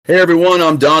Hey everyone,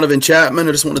 I'm Donovan Chapman.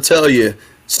 I just want to tell you,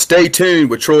 stay tuned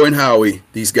with Troy and Howie.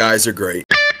 These guys are great.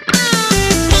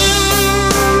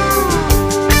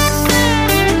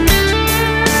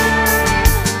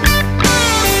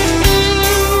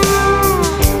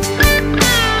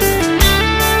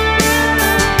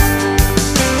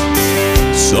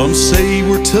 Some say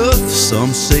we're tough, some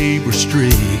say we're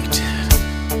strict,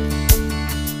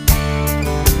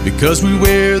 because we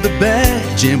wear the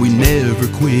badge and we never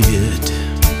quit.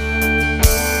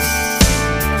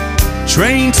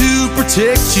 Trained to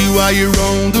protect you while you're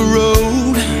on the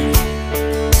road.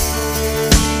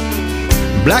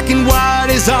 Black and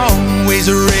white is always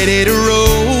ready to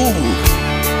roll.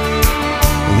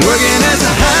 Working as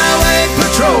a highway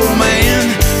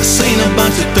patrolman, I've seen a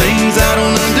bunch of things I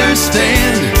don't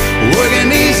understand.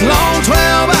 Working these long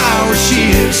 12-hour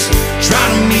shifts,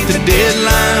 trying to meet the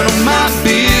deadline on my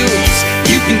bills.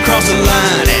 You can cross the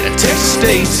line at a Texas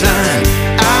state sign,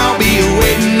 I'll be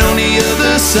waiting on the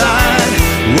other side.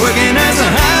 Working as a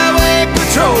highway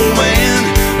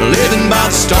patrolman, living by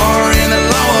the star and the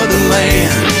law of the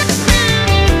land.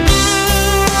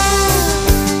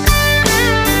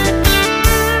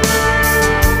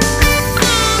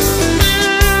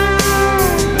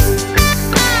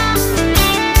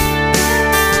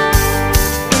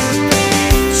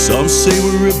 Some say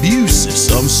we're abusive,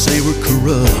 some say we're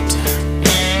corrupt.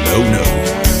 No.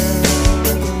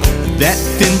 That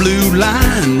thin blue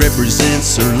line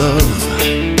represents our love.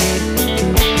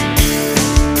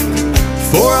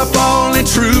 For a fallen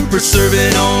trooper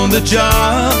serving on the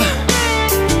job,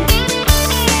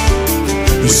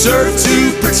 we serve to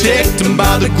protect them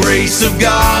by the grace of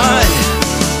God.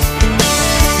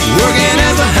 Working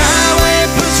as a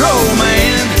highway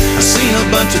patrolman, I've seen a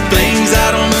bunch of things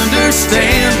I don't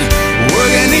understand.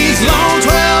 Working these long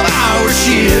 12-hour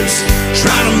shifts,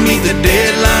 trying to meet the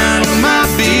deadline on my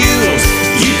bills.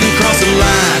 You can cross the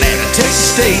line at a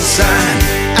Texas state sign,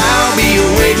 I'll be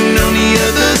waiting on the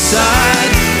other side.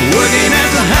 Working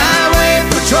as a highway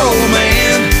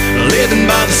patrolman, living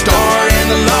by the star and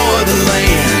the law of the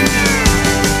land.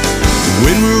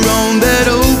 When we're on that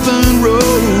open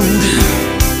road,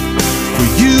 for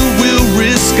you we'll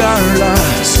risk our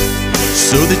lives,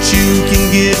 so that you can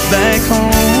get back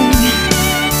home.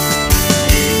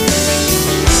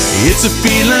 It's a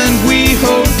feeling we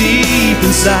hold deep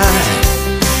inside,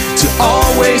 to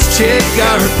always check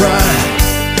our pride,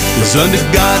 'cause under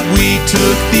God we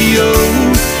took the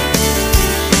oath.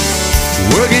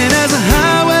 Working as a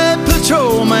highway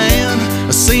patrolman,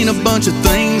 I've seen a bunch of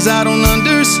things I don't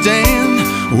understand.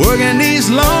 Working these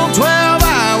long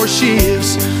 12-hour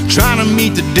shifts, trying to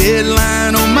meet the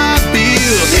deadline on my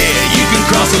bills. Yeah, you can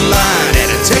cross the line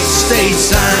at a Texas state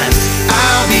sign,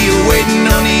 I'll be waiting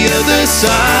on the other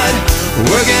side.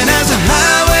 Working as a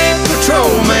highway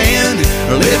patrolman,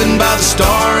 living by the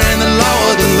star and the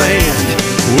law of the land.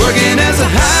 Working as a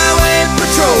highway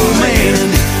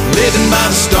patrolman, living by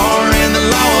the star and the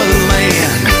law of the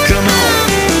land. Come on.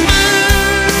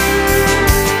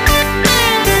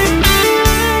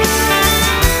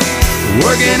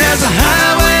 Working as a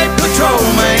highway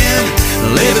patrolman,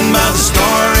 living by the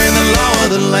star and the law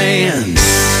of the land.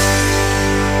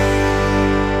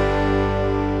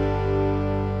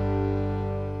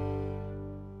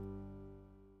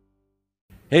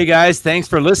 Hey guys, thanks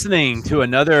for listening to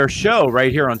another show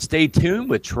right here on Stay Tuned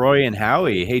with Troy and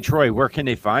Howie. Hey Troy, where can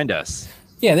they find us?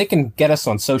 Yeah, they can get us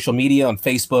on social media, on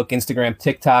Facebook, Instagram,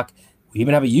 TikTok. We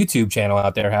even have a YouTube channel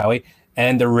out there, Howie.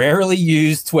 And the rarely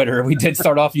used Twitter. We did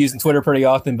start off using Twitter pretty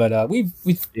often, but we've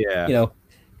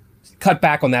cut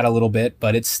back on that a little bit,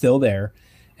 but it's still there.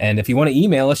 And if you want to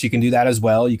email us, you can do that as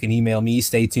well. You can email me,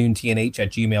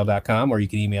 staytunedtnh@gmail.com, or you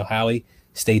can email Howie,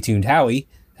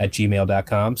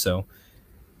 staytunedhowie@gmail.com. So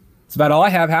that's about all I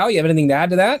have. Howie, you have anything to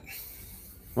add to that?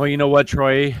 Well, you know what,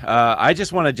 Troy? I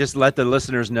just want to let the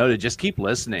listeners know to just keep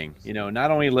listening. You know,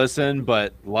 not only listen,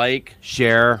 but like,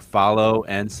 share, follow,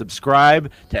 and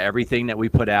subscribe to everything that we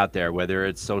put out there, whether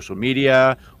it's social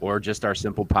media or just our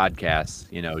simple podcasts.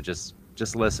 You know, just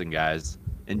listen, guys.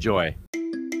 Enjoy.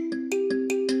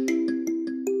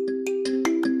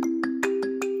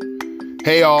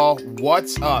 Hey all,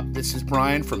 what's up? This is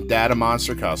Brian from Data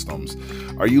Monster Customs.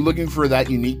 Are you looking for that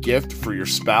unique gift for your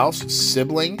spouse,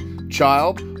 sibling,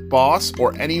 child, boss,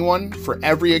 or anyone for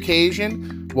every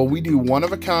occasion? Well, we do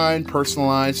one-of-a-kind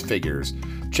personalized figures.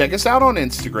 Check us out on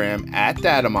Instagram at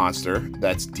Data Monster,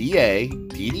 that's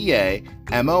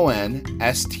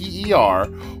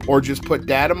DADDAMONSTER, or just put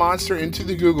Data Monster into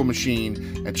the Google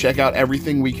machine and check out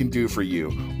everything we can do for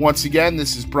you. Once again,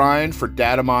 this is Brian for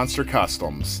Data Monster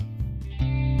Customs.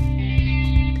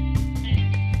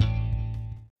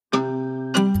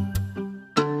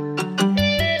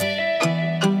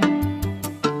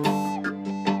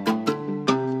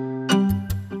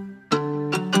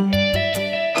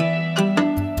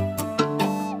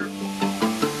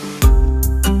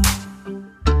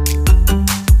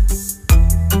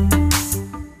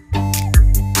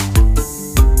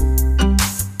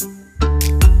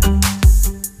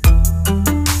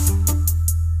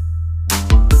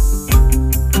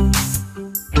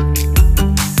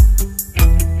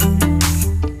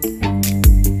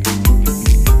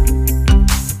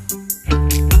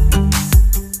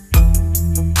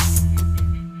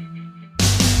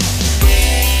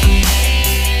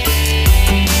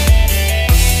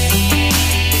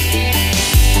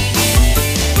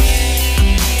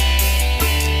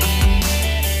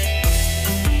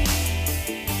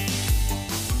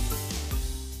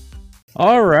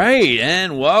 All right,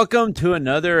 and welcome to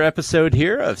another episode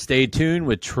here of Stay Tuned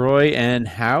with Troy and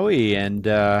Howie. And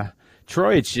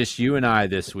Troy, it's just you and I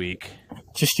this week.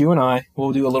 Just you and I.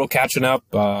 We'll do a little catching up,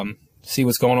 see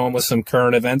what's going on with some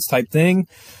current events type thing.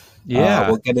 Yeah.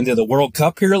 We'll get into the World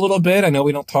Cup here a little bit. I know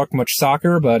we don't talk much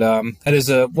soccer, but that is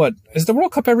is the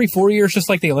World Cup every 4 years, just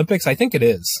like the Olympics? I think it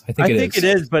is. I think it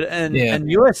is, but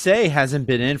USA hasn't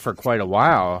been in for quite a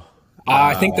while.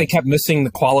 I think they kept missing the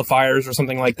qualifiers or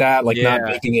something like that, not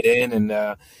making it in.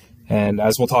 And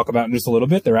as we'll talk about in just a little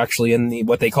bit, they're actually in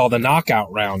what they call the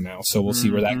knockout round now. So we'll see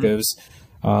where that goes.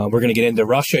 We're going to get into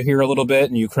Russia here a little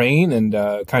bit and Ukraine and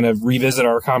kind of revisit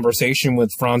our conversation with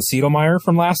Franz Siedelmeier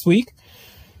from last week.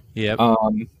 Yep.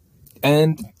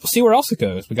 And we'll see where else it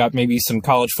goes. We got maybe some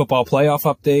college football playoff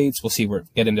updates. We'll see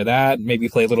get into that. Maybe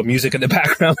play a little music in the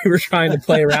background. We were trying to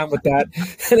play around with that,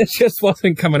 and it just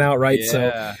wasn't coming out right. Yeah.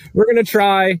 So we're going to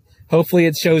try. Hopefully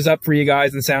it shows up for you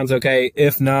guys and sounds okay.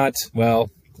 If not, well,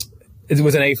 it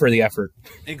was an A for the effort.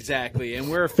 Exactly. And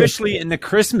we're officially in the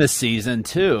Christmas season,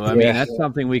 too. I mean, that's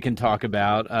something we can talk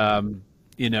about.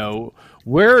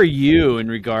 Where are you in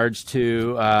regards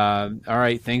to, all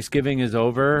right, Thanksgiving is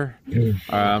over.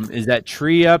 Is that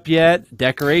tree up yet?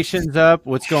 Decorations up?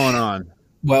 What's going on?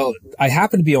 Well, I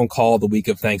happened to be on call the week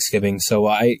of Thanksgiving, so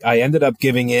I ended up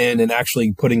giving in and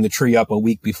actually putting the tree up a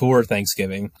week before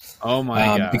Thanksgiving. Oh my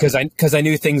God. Because I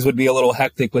knew things would be a little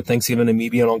hectic with Thanksgiving and me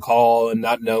being on call and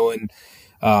not knowing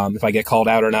if I get called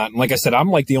out or not. And like I said, I'm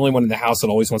like the only one in the house that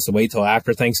always wants to wait till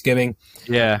after Thanksgiving.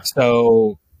 Yeah.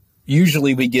 So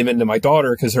usually we give in to my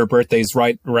daughter because her birthday's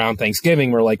right around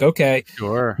Thanksgiving. We're like, okay,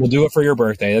 sure, we'll do it for your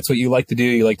birthday. That's what you like to do.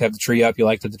 You like to have the tree up. You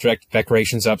like to have the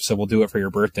decorations up. So we'll do it for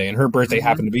your birthday. And her birthday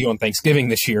happened to be on Thanksgiving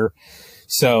this year.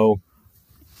 So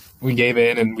we gave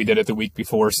in and we did it the week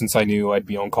before since I knew I'd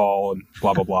be on call and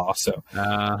blah, blah, blah. So,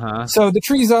 so the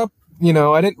tree's up.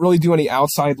 I didn't really do any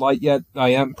outside light yet. I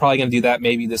am probably going to do that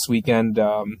maybe this weekend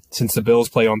since the Bills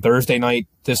play on Thursday night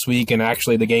this week. And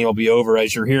actually the game will be over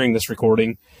as you're hearing this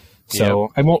recording.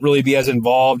 So I won't really be as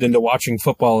involved into watching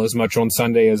football as much on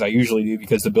Sunday as I usually do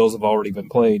because the Bills have already been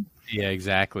played. Yeah,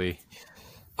 exactly.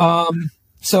 So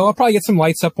I'll probably get some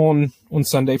lights up on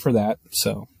Sunday for that.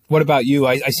 So what about you?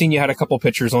 I seen you had a couple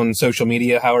pictures on social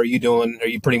media. How are you doing? Are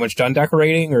you pretty much done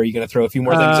decorating or are you going to throw a few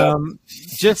more things up?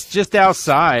 Just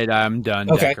outside I'm done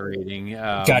decorating.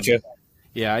 Gotcha.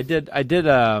 Yeah, I did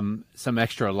some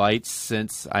extra lights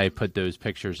since I put those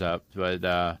pictures up,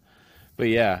 but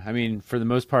yeah, I mean, for the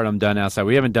most part, I'm done outside.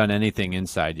 We haven't done anything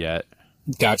inside yet.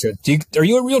 Gotcha. Are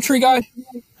you a real tree guy?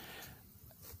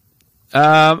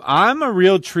 I'm a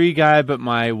real tree guy, but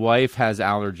my wife has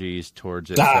allergies towards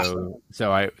it,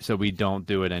 so we don't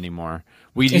do it anymore.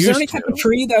 Is there any type of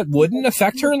tree that wouldn't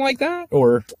affect her like that?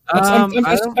 Or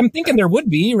I'm thinking there would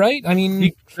be, right? I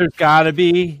mean, there's got to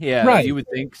be, yeah. Right. You would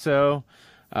think so.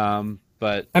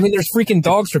 But I mean, there's freaking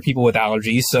dogs for people with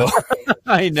allergies, so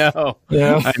I know.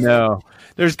 Yeah, I know.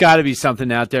 There's got to be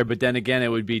something out there, but then again, it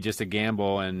would be just a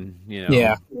gamble, and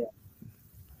Yeah,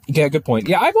 good point.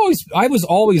 Yeah, I was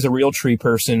always a real tree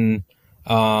person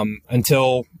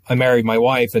until I married my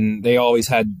wife, and they always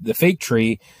had the fake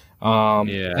tree.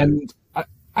 And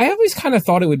I always kind of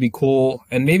thought it would be cool,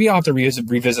 and maybe I'll have to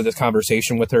revisit this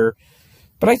conversation with her.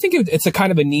 But I think it's a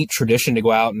kind of a neat tradition to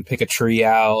go out and pick a tree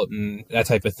out and that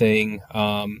type of thing.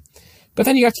 But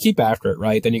then you have to keep after it,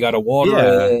 right? Then you got to water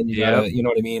it. And you know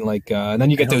what I mean? And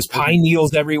then you get those pine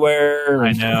needles everywhere.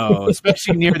 I know,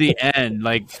 especially near the end.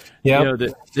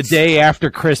 The day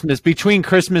after Christmas, between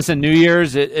Christmas and New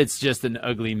Year's, it's just an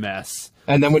ugly mess.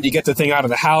 And then when you get the thing out of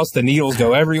the house, the needles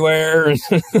go everywhere.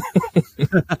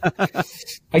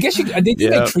 I guess they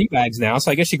do make tree bags now, so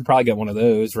I guess you could probably get one of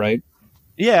those, right?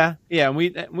 Yeah,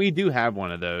 we do have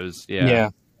one of those. Yeah.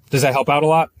 Does that help out a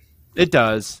lot? It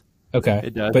does. Okay.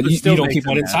 It does. But you don't keep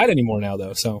one inside anymore now,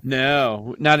 though. So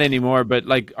no, not anymore. But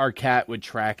our cat would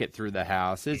track it through the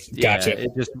house. Gotcha.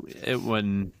 It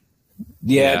wouldn't.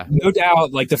 Yeah, no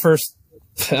doubt. The first,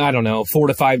 4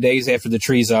 to 5 days after the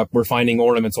tree's up, we're finding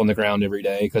ornaments on the ground every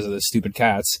day because of the stupid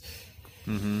cats.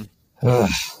 Mm-hmm. They're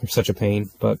such a pain,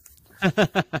 but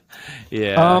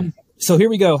yeah. So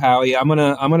here we go, Howie. I'm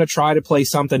gonna try to play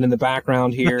something in the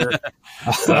background here.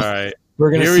 All right. We're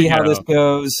gonna see how this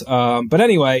goes. But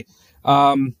anyway,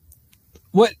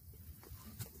 what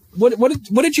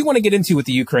did you want to get into with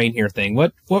the Ukraine here thing?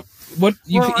 What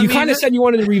you kind of said you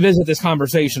wanted to revisit this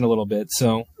conversation a little bit.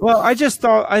 So I just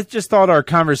thought our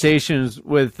conversations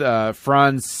with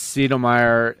Franz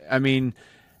Siedelmeier. I mean,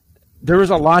 there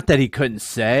was a lot that he couldn't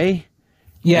say.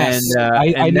 Yes,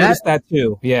 I noticed that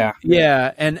too. Yeah.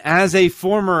 Yeah, and as a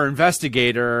former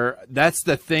investigator, that's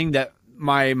the thing that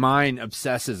my mind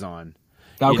obsesses on.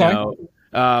 Okay.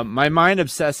 My mind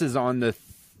obsesses on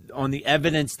the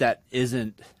evidence that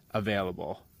isn't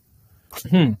available.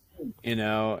 You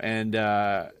know, and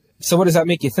So what does that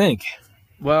make you think?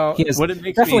 well, He has, what it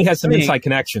makes definitely me has some think- inside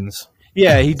connections.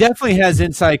 Yeah, he definitely has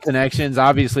inside connections.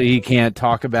 Obviously, he can't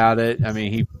talk about it. I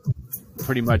mean, he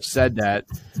pretty much said that,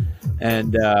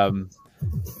 and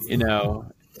you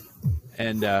know,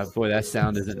 and boy, that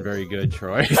sound isn't very good,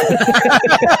 Troy.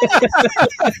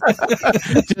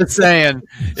 Just saying,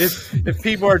 if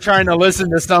people are trying to listen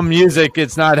to some music,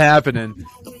 it's not happening.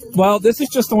 Well, this is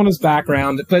just on his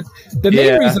background, but the main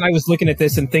Yeah. reason I was looking at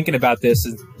this and thinking about this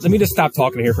is, let me just stop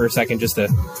talking here for a second, just to.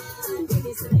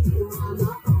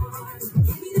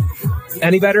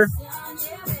 Any better?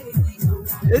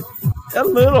 A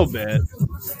little bit,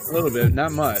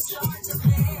 not much.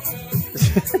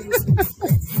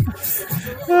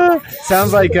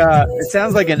 Sounds like it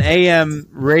sounds like an AM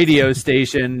radio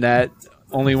station that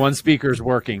only one speaker's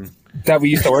working. That we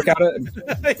used to work out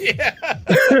at.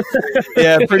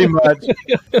 Yeah, pretty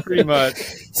much.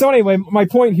 So anyway, my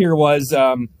point here was,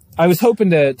 I was hoping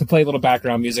to play a little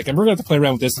background music, and we're going to have to play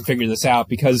around with this and figure this out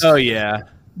because Oh yeah.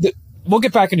 we'll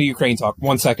get back into Ukraine talk.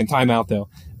 1 second, time out though.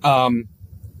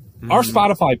 Our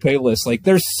Spotify playlist, like,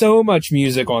 there's so much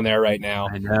music on there right now.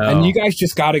 I know. And you guys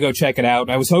just got to go check it out.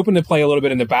 And I was hoping to play a little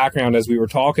bit in the background as we were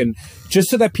talking, just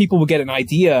so that people would get an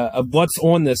idea of what's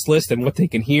on this list and what they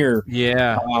can hear.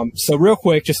 Yeah. So real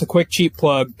quick, just a quick cheap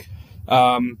plug.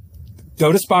 Go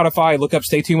to Spotify, look up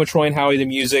Stay Tuned with Troy and Howie the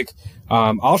music.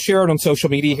 I'll share it on social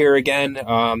media here again,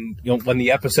 when the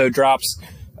episode drops.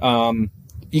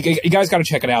 You guys got to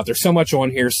check it out. There's so much on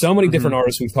here, so many different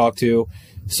artists we've talked to.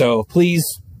 So please,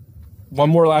 one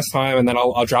more last time, and then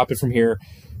I'll drop it from here.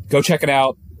 Go check it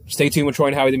out. Stay tuned with Troy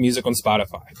and Howie the music on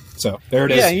Spotify. So there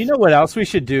it is. Yeah, you know what else we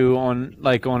should do on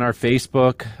our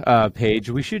Facebook page?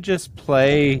 We should just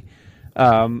play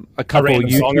a couple random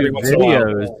song every YouTube once in a while.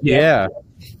 videos. Yeah.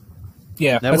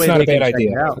 Yeah. That's way not they a bad can check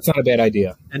idea. it out. That's not a bad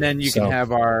idea. And then you So- can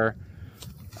have our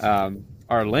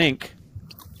link,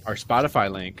 our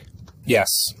Spotify link. Yes.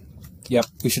 Yep.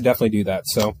 We should definitely do that.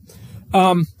 So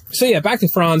yeah, back to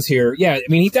Franz here. Yeah, I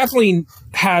mean, he definitely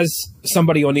has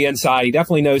somebody on the inside. He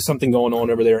definitely knows something going on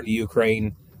over there in the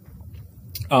Ukraine.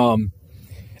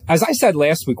 As I said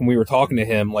last week when we were talking to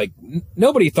him, like,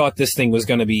 nobody thought this thing was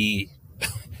going to be.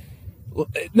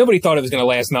 Nobody thought it was going to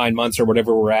last 9 months or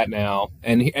whatever we're at now,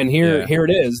 and here it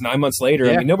is, 9 months later.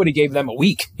 Yeah. I mean, nobody gave them a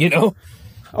week, you know.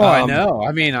 Oh, I know.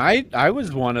 I mean, I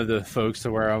was one of the folks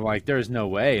to where I'm like, there's no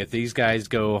way if these guys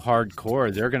go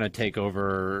hardcore, they're going to take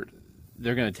over.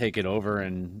 They're going to take it over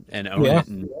and own Yeah. it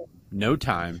in no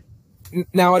time.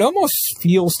 Now it almost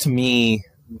feels to me,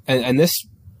 and this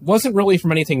wasn't really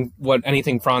from anything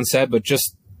Franz said, but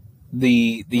just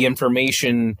the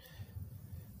information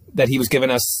that he was giving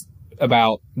us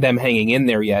about them hanging in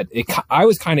there yet. I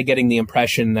was kind of getting the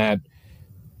impression that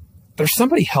there's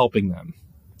somebody helping them,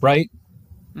 right?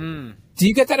 Do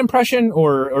you get that impression,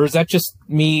 or is that just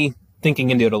me thinking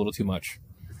into it a little too much?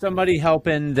 Somebody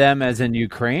helping them, as in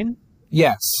Ukraine.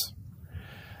 Yes.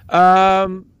 Yeah.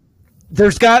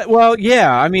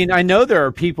 I mean, I know there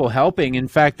are people helping. In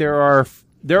fact, there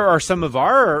are some of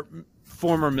our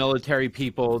former military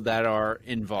people that are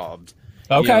involved.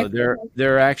 Okay. You know,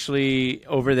 they're actually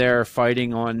over there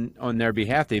fighting on their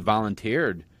behalf. They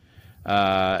volunteered,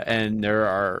 and there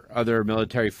are other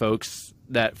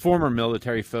former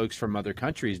military folks from other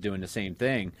countries doing the same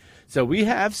thing. So we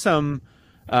have some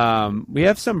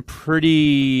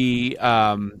pretty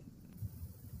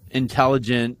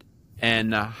intelligent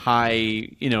and high,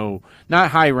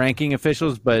 not high ranking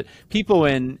officials, but people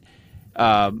in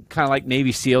kind of like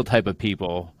Navy SEAL type of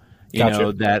people,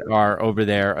 Gotcha. that are over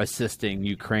there assisting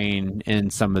Ukraine in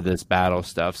some of this battle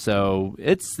stuff. So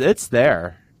it's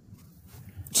there.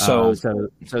 So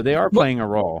So they are playing a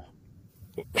role.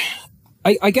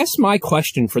 I guess my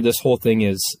question for this whole thing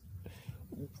is,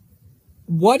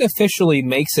 what officially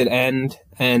makes it end?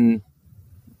 And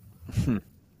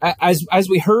as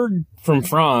we heard from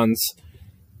Franz,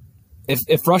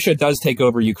 if Russia does take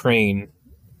over Ukraine,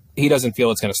 he doesn't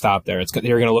feel it's going to stop there.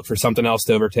 They're going to look for something else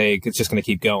to overtake. It's just going to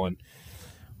keep going.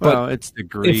 Well, it's the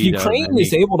greed. If Ukraine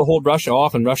is able to hold Russia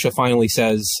off and Russia finally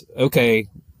says, okay,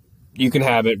 you can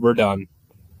have it, we're done.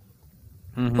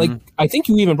 Like, I think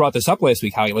you even brought this up last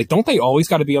week, Howie. Like, don't they always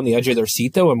got to be on the edge of their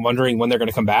seat, though, and wondering when they're going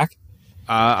to come back?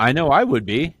 I know I would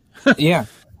be. Yeah.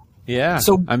 Yeah.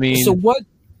 So, I mean, so what?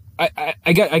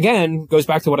 I get, again, goes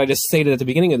back to what I just stated at the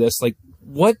beginning of this. Like,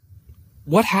 what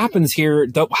happens here?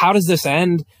 How does this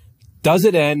end? Does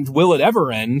it end? Will it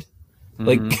ever end?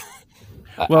 Like,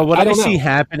 well, what I don't see know.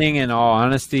 happening, in all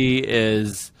honesty,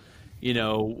 is,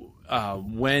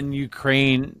 when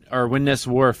Ukraine or when this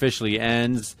war officially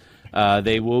ends,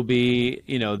 they will be,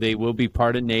 they will be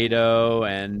part of NATO,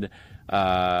 and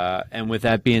with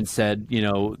that being said,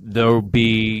 there will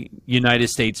be United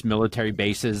States military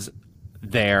bases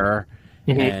there,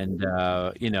 and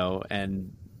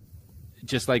and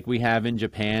just like we have in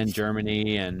Japan,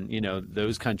 Germany, and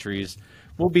those countries,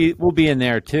 we'll be in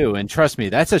there too. And trust me,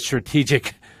 that's a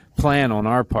strategic plan on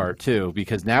our part too,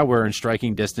 because now we're in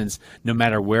striking distance no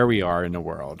matter where we are in the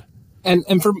world.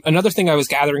 And for another thing I was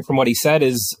gathering from what he said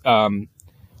is, no,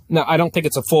 I don't think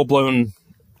it's a full blown,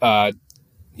 what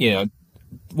do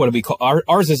we call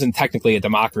ours? Isn't technically a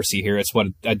democracy here. It's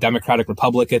a democratic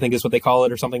republic, I think is what they call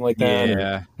it, or something like that.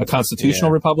 Yeah. A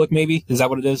constitutional republic, maybe. Is that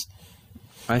what it is?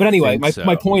 But anyway,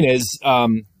 my point is,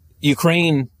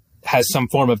 Ukraine has some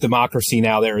form of democracy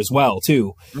now there as well,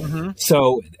 too.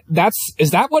 So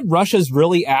is that what Russia's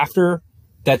really after?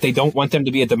 That they don't want them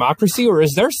to be a democracy, or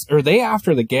are they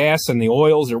after the gas and the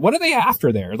oils, or what are they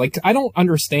after there? Like, I don't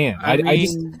understand.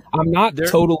 I'm not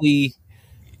totally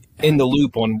in the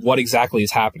loop on what exactly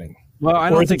is happening. Well,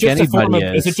 I don't think anybody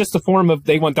is. Is it just a form of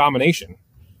they want domination?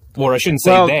 Or I shouldn't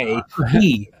say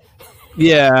he.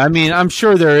 Yeah, I mean, I'm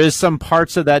sure there is some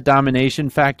parts of that domination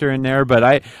factor in there,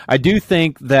 but I do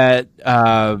think that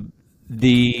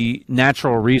the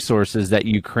natural resources that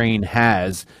Ukraine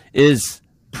has is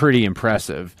pretty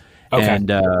impressive. Okay.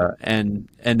 And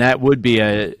that would be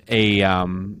a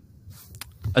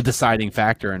deciding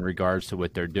factor in regards to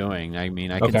what they're doing. I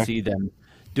mean, I can see them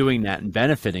doing that and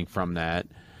benefiting from that.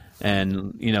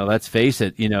 And let's face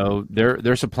it,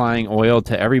 they're supplying oil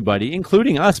to everybody,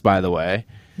 including us, by the way.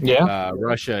 Yeah,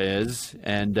 Russia is,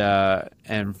 and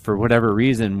for whatever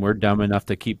reason, we're dumb enough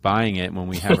to keep buying it when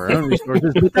we have our own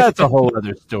resources. But that's a whole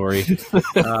other story.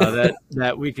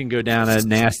 That we can go down a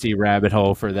nasty rabbit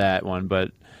hole for that one.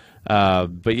 But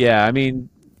yeah, I mean,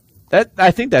 I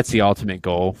think that's the ultimate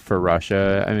goal for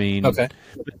Russia. I mean,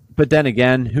 but then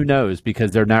again, who knows?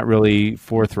 Because they're not really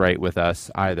forthright with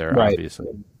us either, obviously.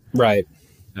 Right.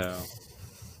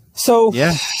 So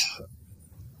yeah.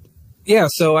 Yeah,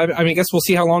 so I mean, I guess we'll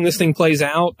see how long this thing plays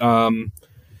out.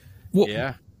 What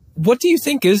do you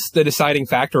think is the deciding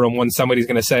factor on when somebody's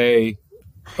going to say,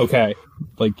 okay,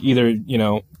 like either,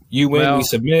 you win, we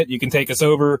submit, you can take us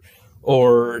over,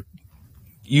 or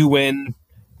you win,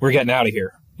 we're getting out of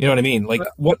here. You know what I mean? Like,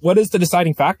 what is the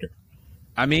deciding factor?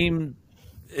 I mean,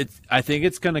 I think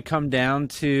it's going to come down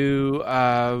to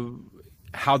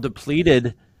how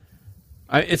depleted.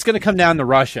 It's going to come down to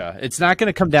Russia. It's not going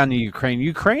to come down to Ukraine.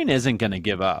 Ukraine isn't going to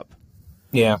give up.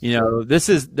 Yeah.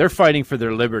 They're fighting for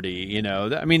their liberty.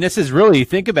 I mean, this is really,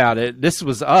 think about it. This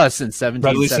was us in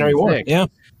 1776. War. Yeah.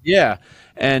 Yeah.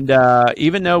 And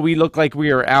even though we look like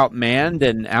we were outmanned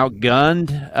and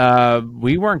outgunned,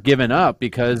 we weren't giving up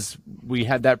because we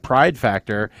had that pride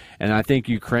factor. And I think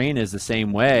Ukraine is the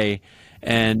same way.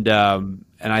 And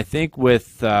I think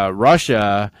with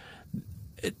Russia,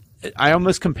 I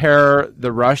almost compare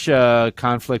the Russia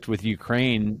conflict with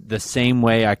Ukraine the same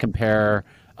way I compare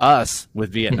us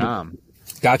with Vietnam.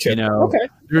 Gotcha.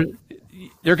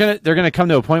 They're gonna come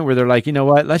to a point where they're like, you know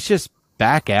what? Let's just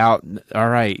back out. All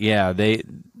right, yeah, they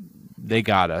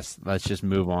got us. Let's just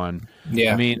move on.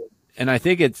 Yeah. I mean, and I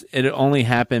think it only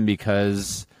happened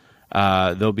because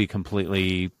they'll be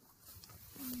completely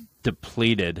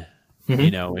depleted,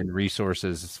 in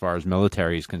resources as far as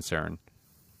military is concerned.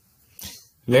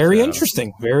 Very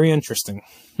interesting. Very interesting.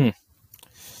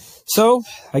 So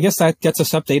I guess that gets us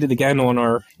updated again on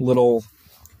our little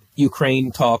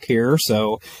Ukraine talk here.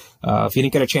 So if you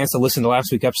didn't get a chance to listen to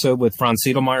last week's episode with Franz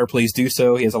Siedelmeier, please do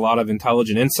so. He has a lot of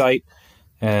intelligent insight.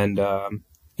 And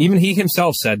even he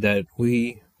himself said that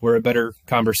we were a better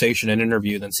conversation and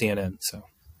interview than CNN. So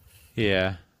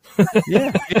yeah.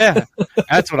 Yeah.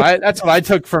 That's what I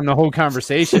took from the whole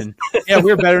conversation. Yeah,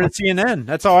 we're better than CNN.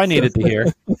 That's all I needed to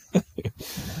hear.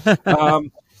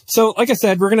 So like I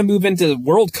said, we're going to move into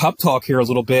World Cup talk here a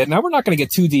little bit. Now, we're not going to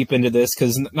get too deep into this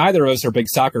because neither of us are big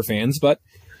soccer fans, but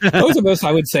those of us,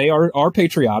 I would say, are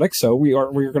patriotic. So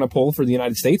we're going to pull for the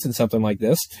United States in something like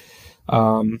this.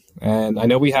 And I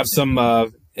know we have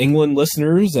some England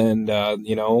listeners, and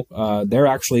they're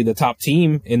actually the top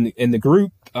team in the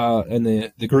group, in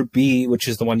the Group B, which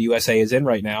is the one USA is in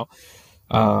right now.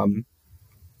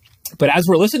 But as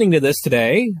we're listening to this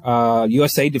today,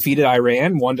 USA defeated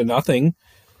Iran 1-0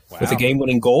 with a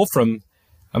game-winning goal from,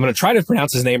 I'm going to try to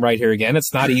pronounce his name right here again.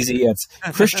 It's not easy. It's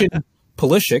Christian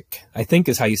Pulisic, I think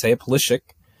is how you say it, Pulisic.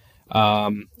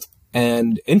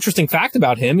 And interesting fact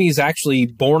about him, he's actually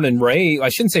born and raised. I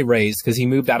shouldn't say raised because he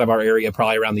moved out of our area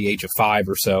probably around the age of 5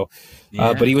 or so.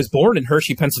 Yeah. But he was born in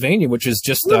Hershey, Pennsylvania, which is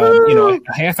just a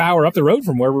half hour up the road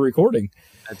from where we're recording.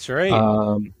 That's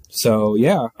right. So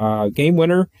yeah, game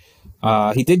winner.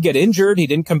 He did get injured. He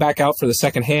didn't come back out for the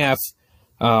second half.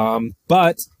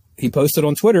 But he posted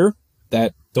on Twitter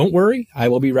that, don't worry, I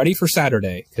will be ready for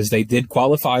Saturday, because they did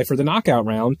qualify for the knockout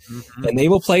round, and they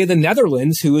will play the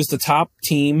Netherlands, who is the top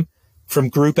team from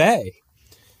Group A.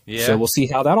 Yeah. So we'll see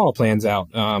how that all plans out.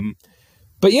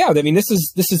 But yeah, I mean, this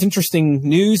is interesting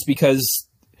news, because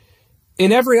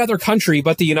in every other country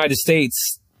but the United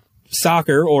States,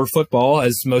 soccer, or football,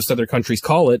 as most other countries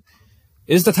call it,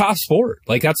 is the top sport.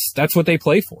 Like that's what they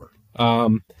play for.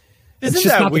 Isn't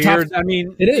that weird? I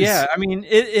mean, it is. Yeah, I mean,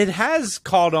 it has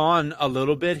caught on a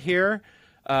little bit here.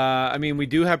 I mean, we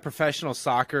do have professional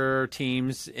soccer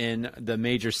teams in the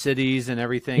major cities and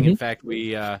everything. In fact,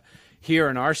 we here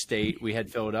in our state, we had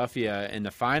Philadelphia in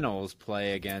the finals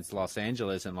play against Los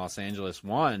Angeles, and Los Angeles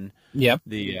won. Yep.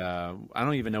 The I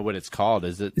don't even know what it's called.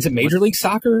 Is it Major League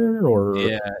Soccer, or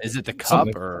is it the Cup,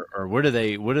 or what do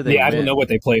they Yeah, win? I don't know what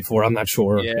they play for. I'm not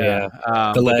sure. Yeah.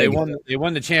 The leg. They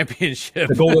won the championship.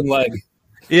 The golden leg.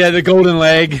 Yeah, the golden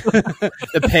leg,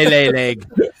 the Pele leg.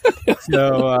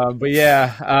 So, but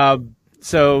yeah,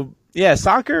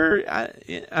 soccer.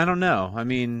 I don't know. I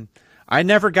mean, I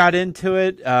never got into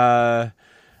it. I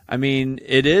mean,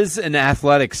 it is an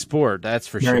athletic sport, that's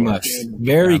for very sure. Much.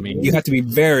 Very. You have to be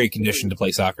very conditioned to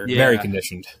play soccer. Yeah. Very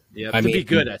conditioned. Yeah, to be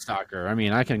good at soccer. I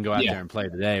mean, I can go out there and play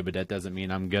today, but that doesn't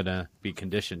mean I'm gonna be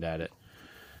conditioned at it.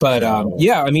 But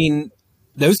I mean,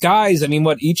 those guys. I mean,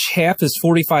 each half is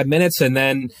 45 minutes, and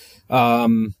then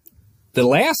the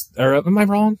last. Or am I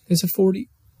wrong? Is it 40?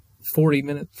 40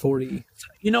 minutes? 40.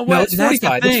 You know what? No, it's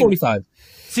 45. It's 45.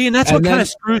 See, and that's what kind of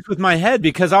screws with my head,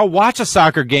 because I'll watch a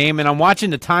soccer game and I'm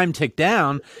watching the time tick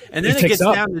down, and then it gets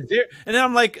down to 0, and then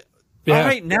I'm like, all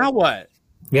right, now what?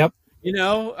 Yep. You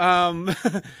know,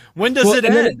 when does it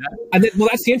end? Well,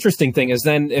 that's the interesting thing, is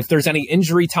then if there's any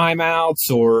injury timeouts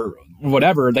or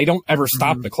whatever, they don't ever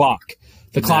stop the clock.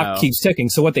 The clock keeps ticking.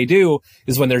 So what they do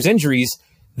is, when there's injuries,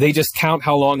 they just count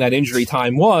how long that injury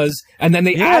time was, and then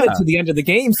they add it to the end of the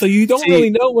game, so you don't really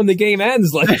know when the game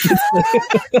ends. Like,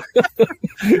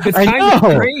 it's kind of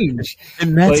strange. It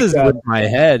messes with my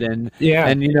head, and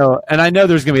you know, and I know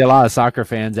there's gonna be a lot of soccer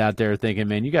fans out there thinking,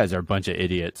 "Man, you guys are a bunch of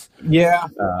idiots." Yeah,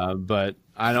 but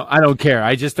I don't care.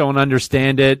 I just don't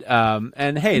understand it.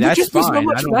 And hey, that's just fine. So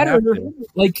much better.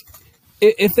 Like,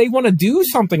 if they want to do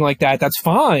something like that, that's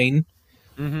fine.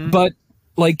 But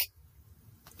like,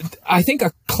 I think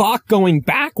a clock going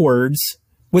backwards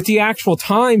with the actual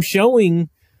time showing,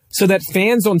 so that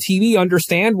fans on TV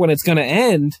understand when it's going to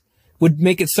end, would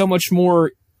make it so much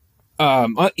more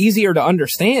easier to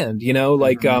understand. You know,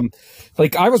 like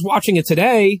I was watching it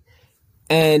today,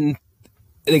 and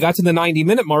they got to the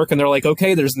 90-minute mark, and they're like,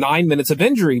 okay, there's 9 minutes of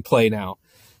injury play now.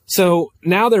 So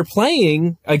now they're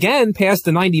playing again past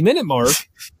the 90-minute mark,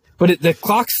 but the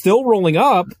clock's still rolling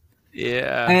up.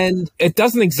 Yeah. And it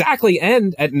doesn't exactly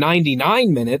end at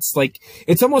 99 minutes. Like,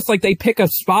 it's almost like they pick a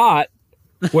spot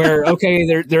where,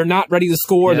 okay, they're not ready to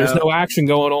score. There's no action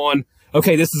going on.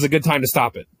 Okay, this is a good time to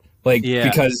stop it. Like,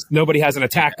 because nobody has an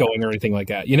attack going or anything like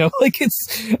that. You know, like,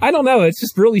 I don't know. It's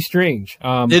just really strange.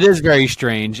 It is very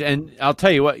strange. And I'll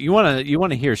tell you what, you want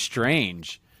to hear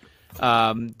strange.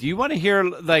 Do you want to hear,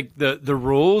 like, the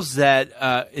rules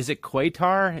that, is it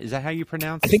Qatar? Is that how you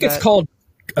pronounce it? I think it's called,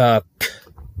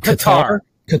 Qatar.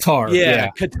 Yeah,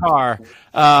 Qatar.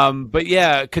 But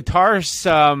yeah, Qatar's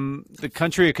the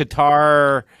country of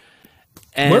Qatar.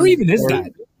 And where even is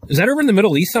that? Is that over in the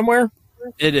Middle East somewhere?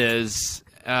 It is.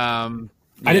 I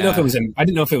didn't know if it was I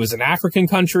didn't know if it was an African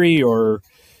country, or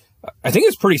I think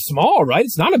it's pretty small, right?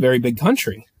 It's not a very big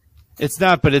country. It's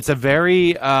not, but it's a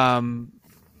very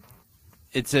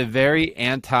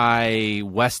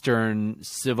anti-Western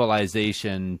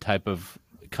civilization type of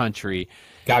country.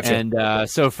 Gotcha. And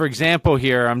so, for example,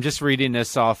 here, I'm just reading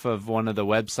this off of one of the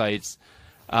websites.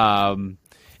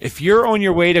 If you're on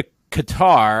your way to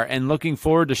Qatar and looking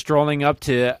forward to strolling up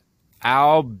to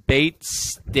Al Bayt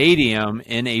Stadium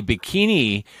in a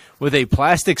bikini with a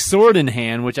plastic sword in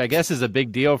hand, which I guess is a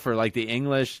big deal for, like, the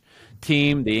England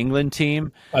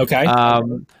team. Okay.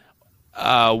 One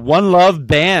Love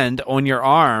band on your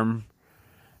arm,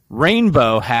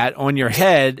 rainbow hat on your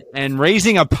head, and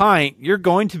raising a pint, you're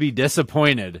going to be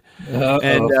disappointed.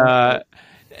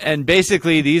 And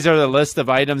basically, these are the list of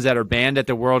items that are banned at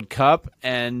the World Cup,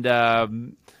 and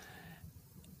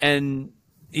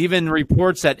even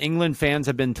reports that England fans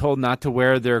have been told not to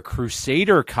wear their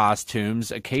Crusader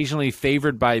costumes, occasionally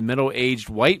favored by middle-aged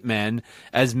white men,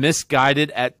 as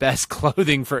misguided at best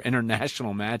clothing for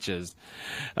international matches.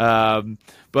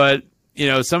 But, you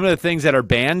know, some of the things that are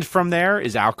banned from there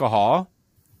is alcohol.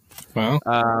 Wow.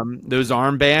 Those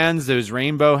armbands, those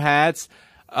rainbow hats.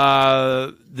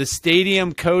 The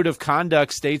stadium code of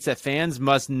conduct states that fans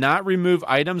must not remove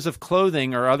items of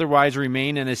clothing or otherwise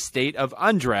remain in a state of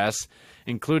undress,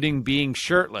 including being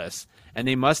shirtless, and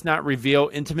they must not reveal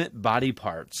intimate body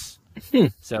parts.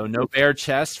 So no bare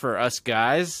chest for us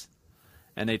guys.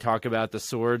 And they talk about the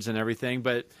swords and everything,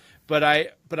 but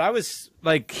I was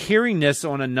like hearing this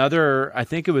on another, I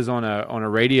think it was on a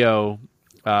radio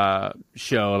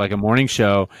show, like a morning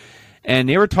show, and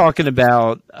they were talking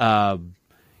about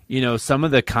you know, some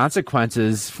of the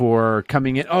consequences for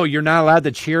coming in. Oh, you're not allowed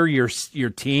to cheer your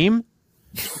team.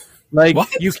 Like What?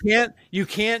 you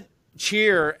can't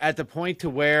cheer at the point to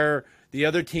where the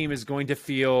other team is going to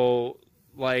feel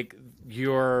like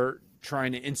you're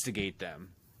trying to instigate them.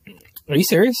 Are you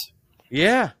serious?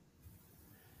 Yeah.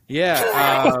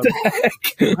 What the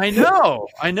heck?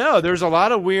 I know. There's a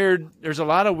lot of weird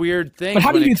things. But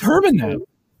how do when you it comes determine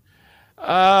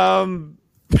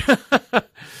that?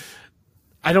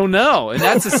 I don't know, and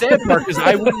that's the sad part, because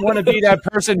I wouldn't want to be that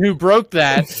person who broke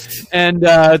that and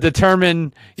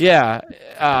determine. Yeah,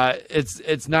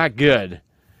 it's not good.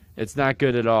 It's not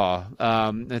good at all.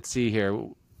 Let's see here.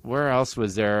 Where else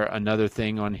was there another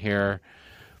thing on here?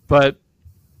 But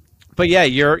yeah,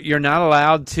 you're not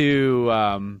allowed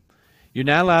to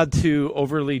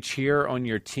overly cheer on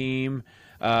your team.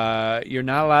 You're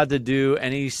not allowed to do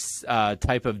any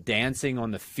type of dancing on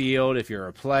the field if you're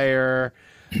a player.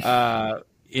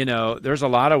 You know, there's a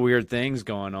lot of weird things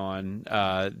going on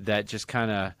that just kind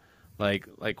of like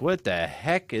what the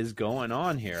heck is going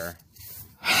on here?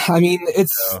 I mean,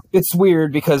 it's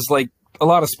weird because like a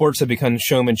lot of sports have become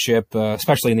showmanship,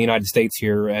 especially in the United States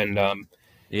here, and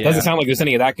it doesn't sound like there's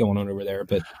any of that going on over there.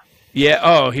 But yeah.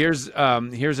 Oh, here's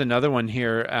another one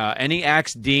here. Any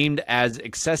acts deemed as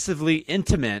excessively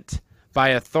intimate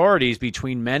by authorities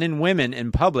between men and women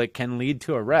in public can lead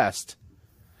to arrest.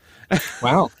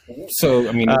 wow. So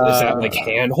I mean, is that like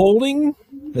hand holding?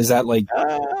 Is that like?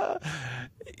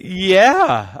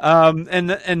 Yeah.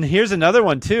 And here's another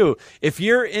one too. If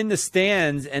you're in the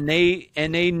stands and they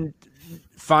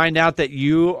find out that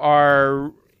you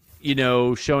are, you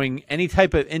know, showing any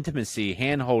type of intimacy,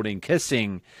 hand holding,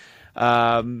 kissing,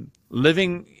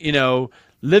 living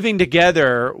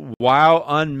together while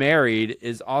unmarried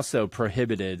is also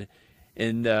prohibited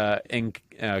in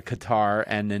Qatar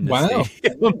and in the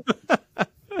stadium.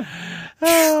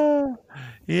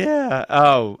 Yeah.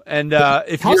 Oh, and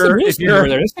if you're over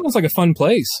there, this sounds like a fun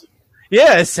place.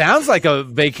 Yeah, it sounds like a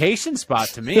vacation spot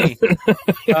to me.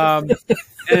 And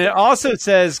it also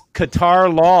says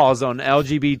Qatar laws on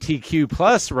LGBTQ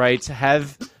plus rights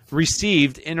have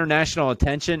received international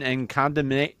attention and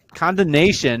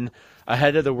condemnation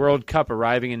ahead of the World Cup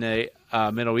arriving in the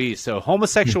Middle East. So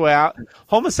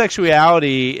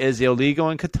homosexuality is illegal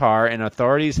in Qatar, and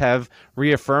authorities have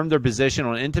reaffirmed their position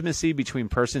on intimacy between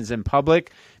persons in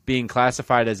public being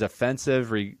classified as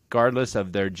offensive regardless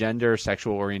of their gender,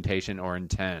 sexual orientation, or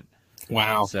intent.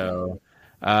 Wow. So,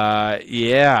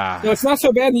 yeah. No, it's not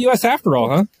so bad in the U.S. after all,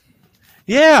 huh?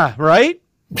 Yeah, right?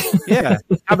 Yeah.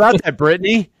 How about that,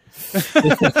 Brittany?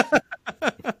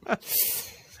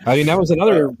 I mean, that was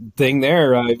another thing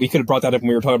there. We could have brought that up when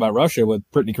we were talking about Russia with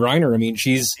Brittany Griner. I mean,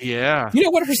 she's... Yeah. You know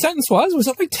what her sentence was? Was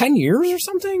it like 10 years or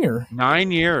something? Or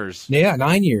 9 years. Yeah,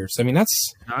 9 years. I mean,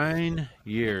 that's... 9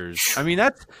 years. I mean,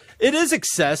 it is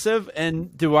excessive.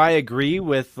 And do I agree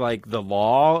with, like, the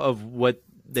law of what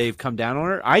they've come down on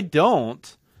her? I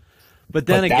don't. But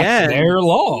then again... That's their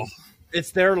law.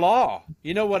 It's their law.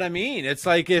 You know what I mean? It's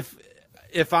like if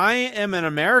I am an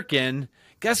American...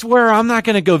 Guess where I'm not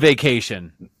going to go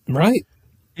vacation? Right.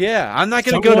 Yeah, I'm not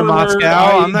going to go to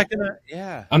Moscow. I'm not going to.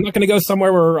 Yeah. I'm not going to go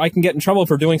somewhere where I can get in trouble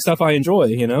for doing stuff I enjoy.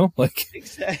 You know, like.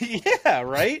 Yeah.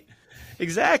 Right.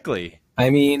 Exactly. I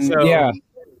mean, yeah.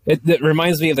 It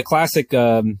reminds me of the classic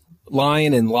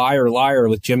line in Liar Liar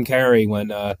with Jim Carrey when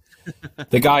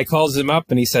the guy calls him up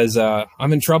and he says,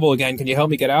 "I'm in trouble again. Can you help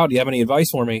me get out? Do you have any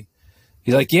advice for me?"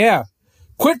 He's like, "Yeah.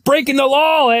 Quit breaking the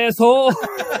law, asshole."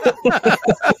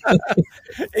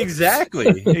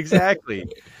 Exactly.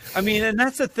 I mean, and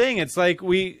that's the thing. It's like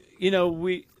we're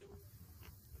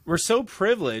so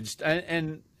privileged,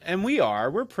 and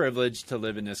we're privileged to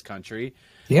live in this country.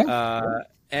 Yeah.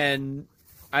 And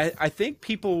I think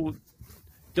people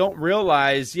don't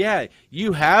realize,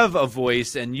 you have a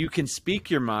voice and you can speak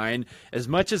your mind. As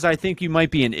much as I think you might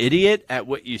be an idiot at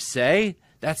what you say,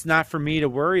 that's not for me to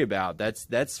worry about.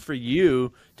 That's for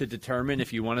you to determine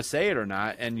if you want to say it or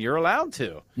not, and you're allowed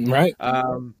to. Right.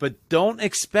 But don't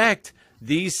expect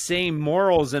these same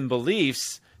morals and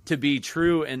beliefs to be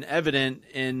true and evident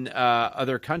in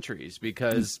other countries,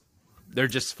 because they're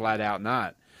just flat out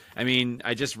not. I mean,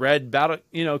 I just read about,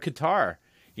 Qatar.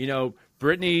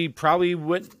 Brittany probably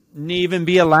wouldn't even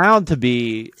be allowed to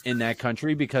be in that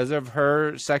country because of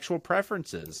her sexual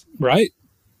preferences. Right.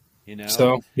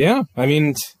 So, yeah, I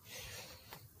mean,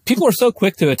 people are so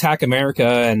quick to attack America,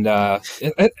 and I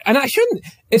shouldn't.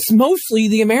 It's mostly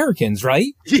the Americans,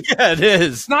 right? Yeah, it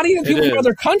is. It's not even people from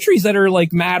other countries that are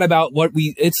like mad about what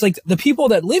it's like the people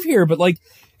that live here. But like,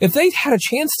 if they had a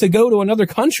chance to go to another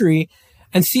country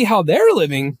and see how they're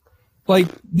living, like,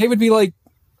 they would be like,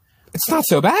 it's not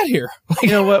so bad here. You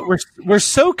know what? We're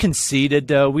so conceited,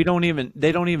 though. They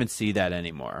don't even see that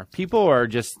anymore. People are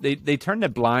just they turn a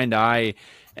blind eye,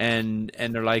 and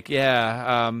they're like,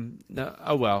 no,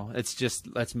 oh well, it's just,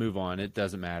 let's move on. It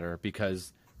doesn't matter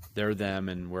because they're them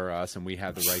and we're us, and we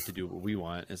have the right to do what we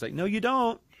want. It's like, no, you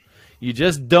don't. You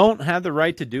just don't have the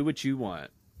right to do what you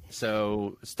want.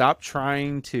 So stop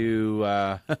trying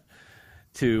to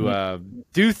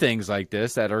do things like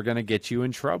this that are going to get you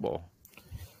in trouble.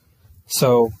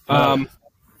 So I'm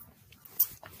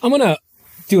going to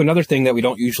do another thing that we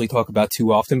don't usually talk about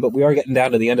too often, but we are getting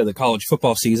down to the end of the college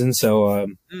football season. So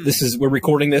we're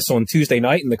recording this on Tuesday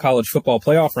night, and the college football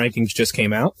playoff rankings just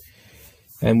came out.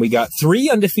 And we got 3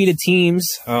 undefeated teams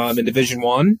in Division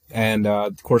I, and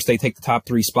of course they take the top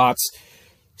 3 spots.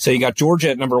 So you got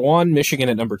Georgia at number 1, Michigan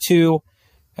at number 2,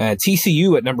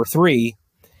 TCU at number 3.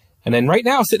 And then right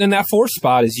now sitting in that 4th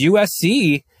spot is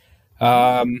USC.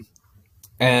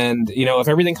 And, if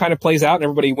everything kind of plays out and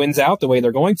everybody wins out the way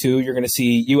they're going to, you're going to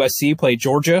see USC play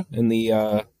Georgia in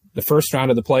the first round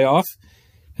of the playoff.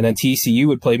 And then TCU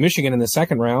would play Michigan in the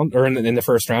second round, or in the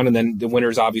first round. And then the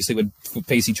winners obviously would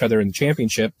face each other in the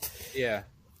championship. Yeah.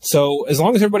 So as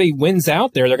long as everybody wins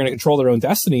out there, they're going to control their own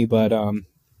destiny. But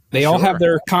they all have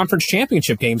their conference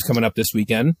championship games coming up this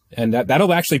weekend. And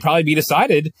that'll actually probably be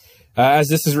decided as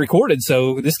this is recorded.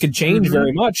 So this could change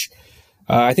very much.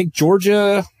 I think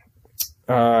Georgia...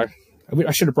 I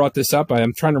should have brought this up.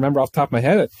 I'm trying to remember off the top of my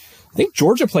head. I think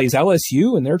Georgia plays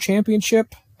LSU in their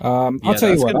championship. I'll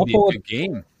tell you what.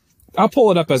 I'll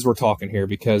pull it up as we're talking here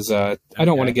because I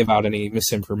don't want to give out any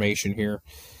misinformation here.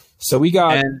 So we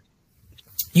got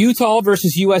Utah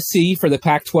versus USC for the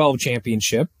Pac-12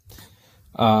 championship.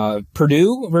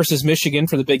 Purdue versus Michigan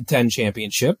for the Big Ten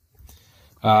championship.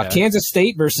 Kansas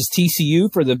State versus TCU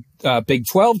for the Big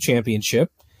 12 championship.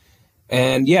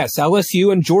 And yes,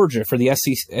 LSU and Georgia for the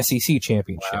SEC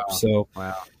championship. So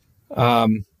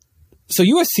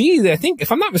USC, I think,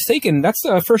 if I'm not mistaken, that's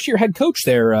the first-year head coach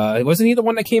there. Wasn't he the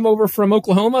one that came over from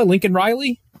Oklahoma, Lincoln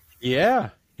Riley? Yeah,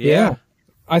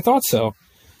 I thought so.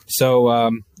 So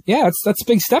that's a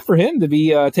big step for him to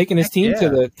be taking his team to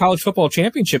the college football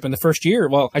championship in the first year.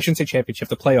 Well, I shouldn't say championship,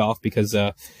 the playoff, because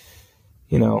they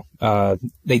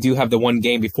do have the one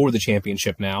game before the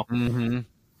championship now. Mm-hmm.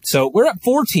 So we're at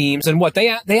 4 teams, and they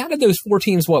added those 4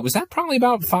 teams. What was that? Probably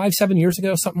about 5-7 years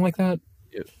ago, something like that.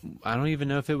 I don't even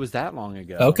know if it was that long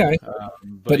ago. Okay,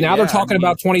 but now they're talking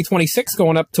about 2026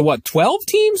 going up to what, 12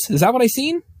 teams? Is that what I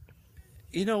seen?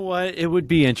 You know what? It would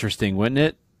be interesting, wouldn't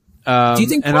it? Do you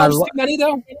think 12 is too many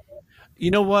though?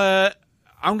 You know what?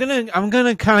 I'm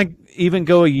gonna kind of even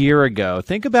go a year ago.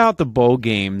 Think about the bowl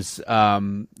games.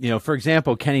 For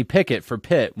example, Kenny Pickett for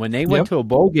Pitt, when they went to a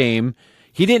bowl game,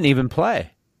 he didn't even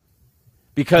play.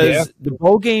 Because the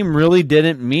bowl game really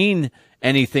didn't mean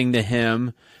anything to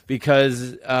him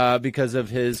because of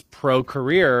his pro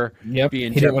career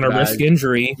being. He didn't want to risk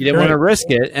injury. He didn't want to risk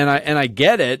it, and I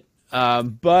get it.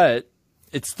 But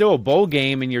it's still a bowl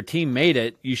game, and your team made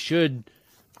it. You should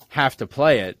have to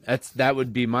play it. That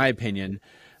would be my opinion.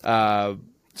 So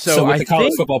with the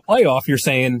college football playoff, you're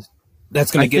saying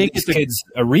that's going to give these kids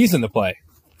a reason to play.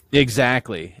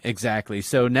 Exactly.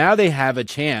 So now they have a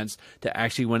chance to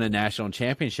actually win a national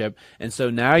championship. And so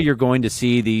now you're going to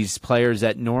see these players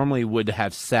that normally would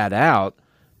have sat out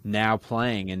now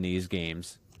playing in these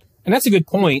games. And that's a good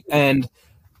point. And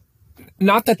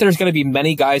not that there's going to be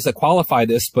many guys that qualify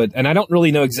this, and I don't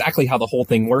really know exactly how the whole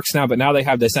thing works now, but now they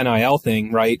have this NIL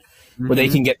thing, right? Where they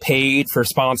can get paid for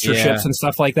sponsorships and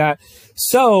stuff like that.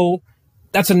 So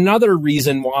that's another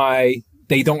reason why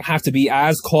they don't have to be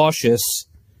as cautious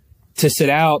to sit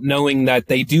out knowing that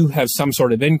they do have some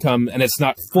sort of income and it's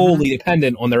not fully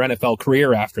dependent on their NFL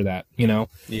career after that, you know?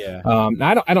 Yeah.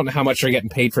 I don't know how much they're getting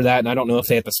paid for that, and I don't know if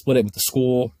they have to split it with the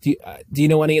school. Do you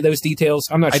know any of those details?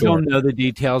 I'm not sure. I don't know the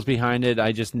details behind it.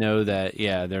 I just know that,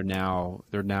 yeah, they're now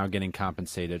getting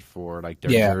compensated for like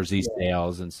their jersey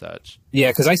sales and such. Yeah,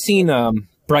 because I seen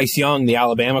Bryce Young, the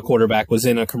Alabama quarterback, was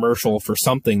in a commercial for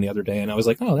something the other day, and I was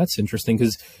like, oh, that's interesting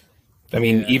because, I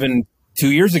mean, even 2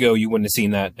 years ago, you wouldn't have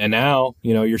seen that. And now,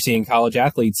 you know, you're seeing college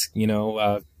athletes, you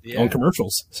know, on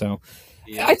commercials. So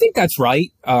I think that's right.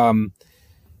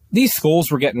 These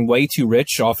schools were getting way too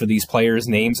rich off of these players'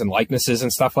 names and likenesses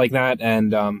and stuff like that.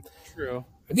 And True.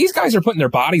 These guys are putting their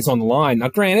bodies on the line. Now,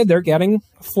 granted, they're getting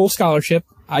a full scholarship.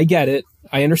 I get it.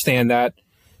 I understand that.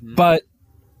 But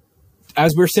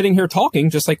as we're sitting here talking,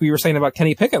 just like we were saying about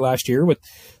Kenny Pickett last year, with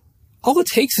all it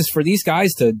takes is for these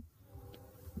guys to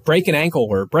break an ankle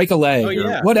or break a leg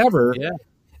or whatever. Yeah.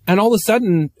 And all of a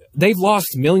sudden they've lost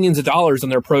millions of dollars on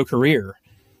their pro career.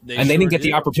 They didn't get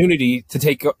the opportunity to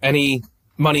take any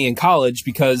money in college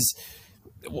because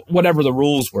whatever the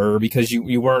rules were, because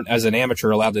you weren't as an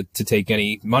amateur allowed to take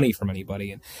any money from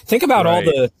anybody. And think about all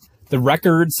the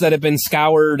records that have been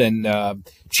scoured and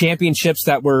championships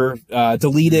that were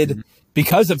deleted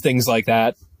because of things like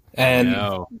that. And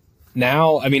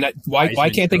now, I mean,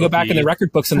 why can't they go back in the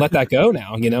record books and let that go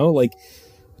now? You know, like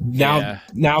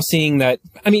now seeing that,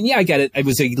 I mean, yeah, I get it. It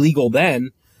was illegal then,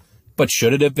 but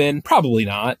should it have been? Probably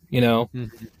not, you know?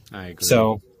 I agree.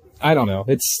 So I don't know.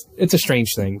 It's a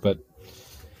strange thing, but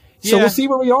so we'll see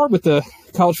where we are with the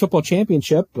college football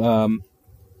championship.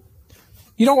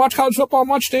 You don't watch college football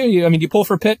much, do you? I mean, do you pull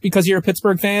for Pitt because you're a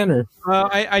Pittsburgh fan, or?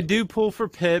 I do pull for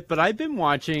Pitt, but I've been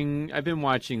watching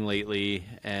lately,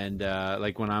 and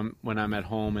like when I'm at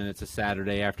home and it's a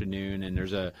Saturday afternoon,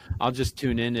 and I'll just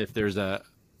tune in if there's a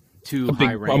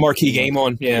marquee game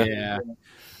on. Yeah.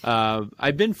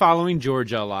 I've been following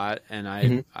Georgia a lot,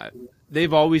 and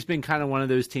they've always been kind of one of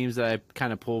those teams that I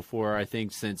kind of pull for. I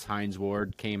think since Hines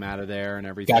Ward came out of there and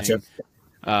everything. Gotcha.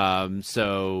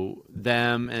 So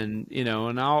them and, you know,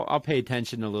 and I'll pay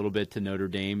attention a little bit to Notre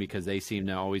Dame because they seem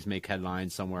to always make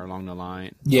headlines somewhere along the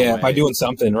line. Yeah. By doing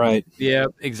something, right. Yeah,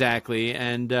 exactly.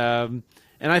 And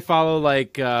I follow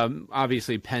like,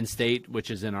 obviously Penn State,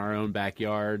 which is in our own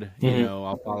backyard, you know,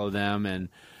 I'll follow them. And,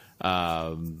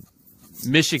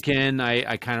 Michigan,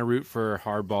 I kind of root for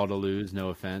Harbaugh to lose. No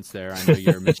offense there. I know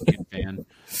you're a Michigan fan.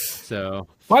 So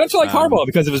why don't you like Harbaugh?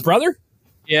 Because of his brother?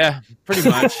 Yeah, pretty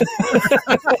much.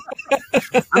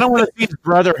 I don't want to see his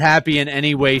brother happy in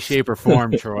any way, shape, or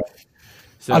form, Troy.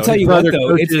 So I'll tell you what,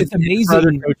 though, it's amazing. His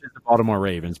brother coaches the Baltimore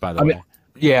Ravens, by the way.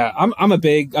 Yeah, I'm a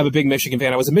big Michigan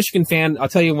fan. I was a Michigan fan. I'll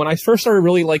tell you, when I first started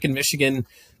really liking Michigan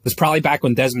was probably back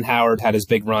when Desmond Howard had his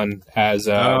big run as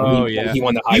he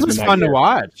won the Heisman. He was fun to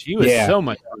watch. He was so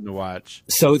much fun to watch.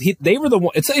 So they were the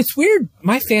one. It's weird.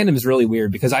 My fandom is really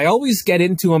weird because I always get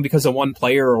into them because of one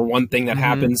player or one thing that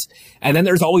happens, and then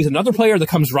there's always another player that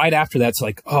comes right after that. It's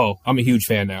like, oh, I'm a huge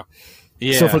fan now.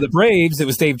 Yeah. So for the Braves, it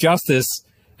was Dave Justice.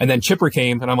 And then Chipper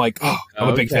came, and I'm like, oh, I'm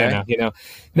a big fan now. You know,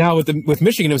 now with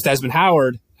Michigan, it was Desmond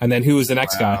Howard, and then who was the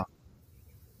next guy?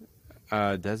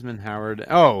 Desmond Howard.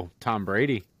 Oh, Tom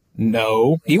Brady.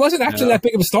 No, he wasn't actually that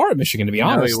big of a star at Michigan, to be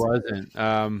honest. No, he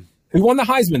wasn't. Who won the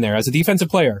Heisman there as a defensive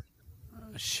player?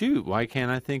 Shoot, why can't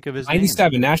I think of his name?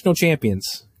 97 national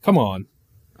champions. Come on.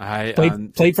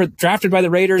 Drafted by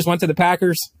the Raiders, went to the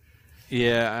Packers.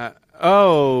 Yeah.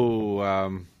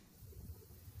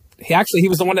 He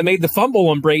was the one that made the fumble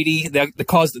on Brady that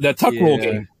caused the tuck rule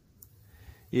game.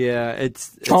 Yeah,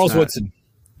 it's Charles Woodson.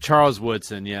 Charles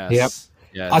Woodson, yes. Yep.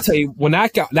 Yes. I'll tell you, when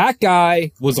that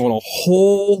guy was on a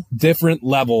whole different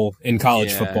level in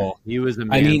college football. He was a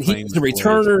man. I mean, he was a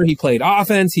returner. He played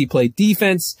offense. He played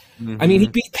defense. I mean, he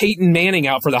beat Peyton Manning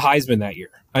out for the Heisman that year.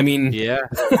 I mean, yeah,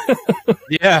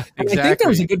 exactly. I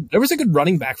think there was a good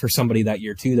running back for somebody that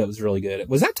year too. That was really good.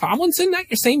 Was that Tomlinson that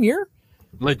same year?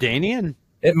 LaDainian?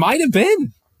 It might have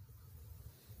been.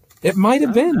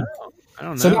 I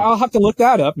don't know. So now I'll have to look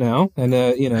that up now. And,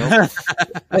 you know,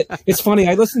 it's funny.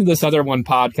 I listened to this other one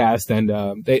podcast,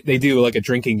 and they do like a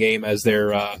drinking game as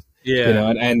their, you know,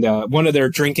 and one of their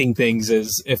drinking things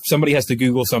is if somebody has to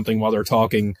Google something while they're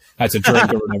talking, that's a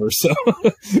drink or whatever. So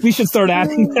we should start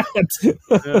adding that.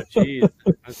 Oh, jeez.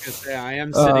 I was going to say, I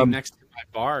am sitting next to my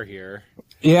bar here.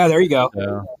 Yeah, there you go.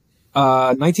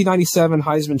 1997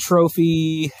 Heisman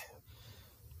Trophy.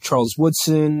 Charles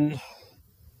Woodson.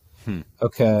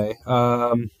 Okay.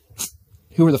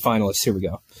 Who were the finalists? Here we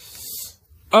go.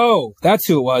 Oh, that's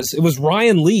who it was. It was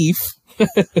Ryan Leaf. Oh,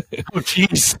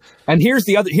 jeez. And here's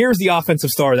the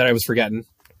offensive star that I was forgetting.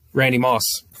 Randy Moss.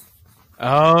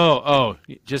 Oh,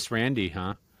 just Randy,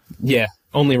 huh? Yeah,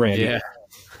 only Randy. Yeah.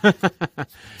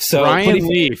 So Ryan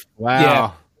Leaf. Wow.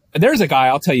 Yeah. There's a guy,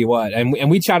 I'll tell you what,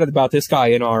 and we chatted about this guy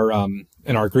in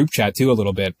our group chat too a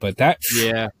little bit, but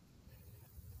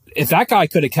if that guy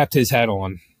could have kept his head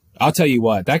on, I'll tell you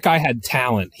what, that guy had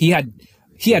talent. He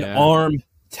had arm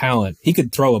talent. He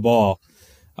could throw a ball.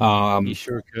 He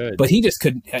sure could. But he just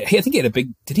couldn't. I think he had a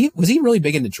big. Was he really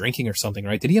big into drinking or something?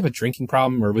 Right? Did he have a drinking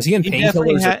problem, or was he in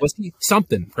painkillers? Was he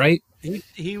something? Right?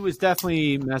 He was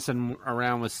definitely messing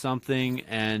around with something,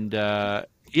 and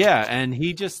and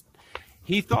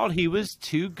he thought he was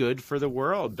too good for the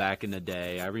world back in the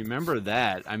day. I remember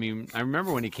that. I mean, I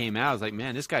remember when he came out, I was like,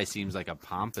 man, this guy seems like a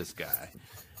pompous guy.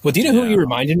 Well, do you know who he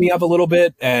reminded me of a little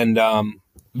bit? And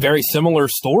very similar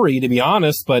story, to be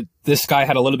honest, but this guy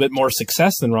had a little bit more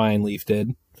success than Ryan Leaf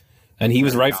did. And he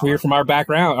was right here from our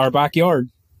backyard.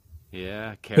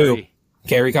 Yeah, Kerry.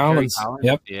 Kerry Collins.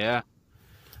 Yep. Yeah.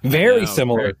 Very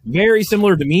similar. Very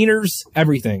similar demeanors,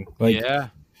 everything.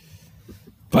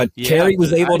 But Kerry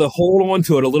was able to hold on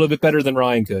to it a little bit better than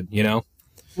Ryan could, you know?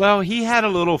 Well, he had a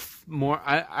little more,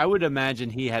 I would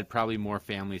imagine he had probably more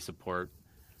family support.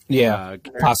 Yeah,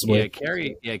 possibly.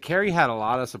 Kerry had a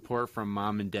lot of support from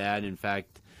mom and dad. In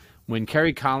fact, when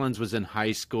Kerry Collins was in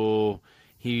high school,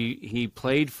 he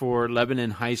played for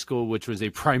Lebanon High School, which was a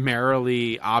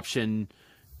primarily option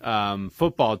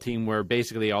football team where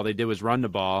basically all they did was run the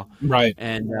ball. Right.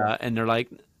 And they're like,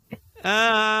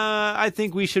 I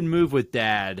think we should move with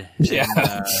Dad. Yeah.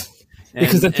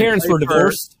 Because the parents were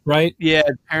divorced, right? Yeah,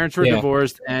 parents were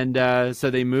divorced, and so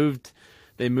they moved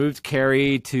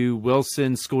Kerry to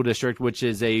Wilson School District, which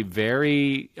is a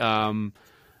very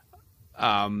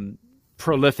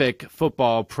prolific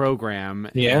football program.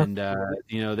 Yeah. And,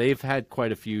 they've had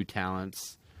quite a few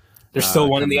talents. There's still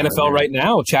one in the NFL right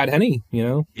now, Chad Henne, you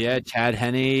know? Yeah, Chad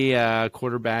Henne,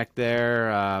 quarterback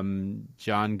there.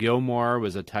 John Gilmore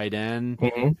was a tight end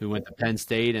who went to Penn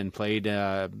State and played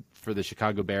for the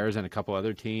Chicago Bears and a couple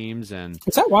other teams. And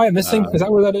is that Wyomissing? Is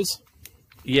that where that is?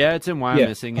 Yeah, it's in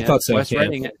Wyomissing. I thought so. West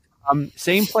Reading.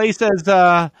 Same place as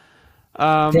Taylor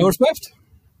Swift.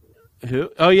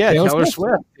 Who? Oh yeah, Taylor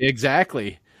Swift.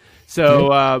 Exactly.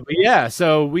 So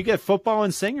so we get football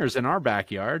and singers in our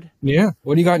backyard. Yeah.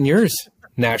 What do you got in yours?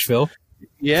 Nashville.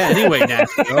 Yeah. Anyway,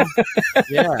 Nashville.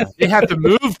 Yeah, they have to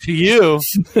move to you.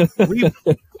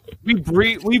 We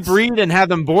breed and have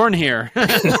them born here.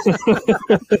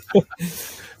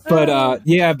 But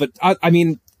I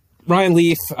mean, Ryan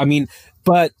Leaf. I mean.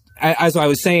 But as I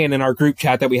was saying in our group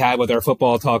chat that we had with our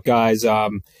football talk guys,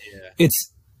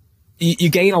 it's you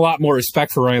gain a lot more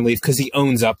respect for Ryan Leaf because he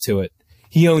owns up to it.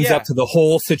 He owns up to the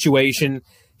whole situation.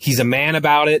 He's a man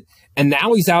about it, and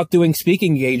now he's out doing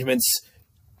speaking engagements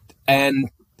and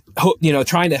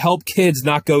trying to help kids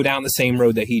not go down the same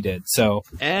road that he did. So,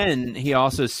 and he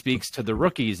also speaks to the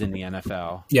rookies in the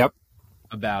NFL. Yep.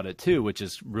 About it too, which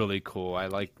is really cool. I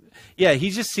like,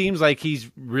 he just seems like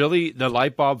he's really, the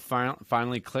light bulb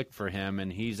finally clicked for him,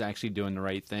 and he's actually doing the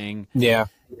right thing. Yeah.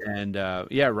 And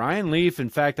Ryan Leaf, in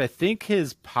fact, I think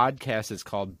his podcast is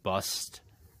called Bust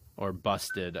or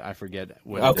Busted. I forget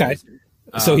what it is.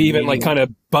 So he even kind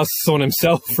of busts on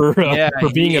himself for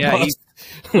being a bust.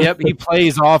 He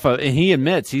plays off of, and he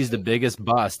admits he's the biggest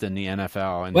bust in the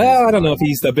NFL. And I don't know if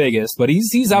he's the biggest, but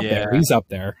he's up there. He's up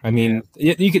there. I mean,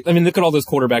 you could. I mean, look at all those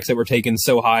quarterbacks that were taken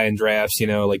so high in drafts.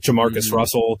 Like Jamarcus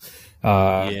Russell.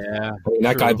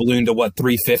 That guy ballooned to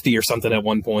 350 or something at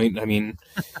one point. I mean,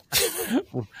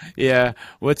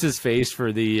 what's his face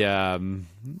for the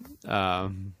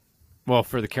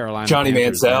for the Carolina Johnny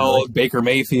Panthers, Manziel, Baker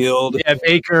Mayfield. Yeah,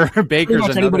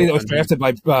 Baker's anybody that was drafted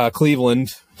by Cleveland.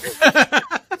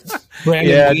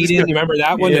 Brandon Weeden, you remember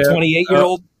that one, the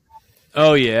 28-year-old?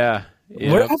 Oh, yeah.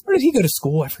 Where did he go to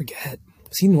school? I forget.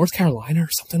 Was he in North Carolina or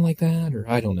something like that? Or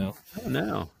I don't know. I don't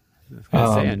know.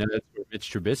 I know that's where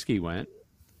Mitch Trubisky went,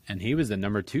 and he was the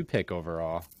number 2 pick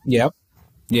overall. Yep.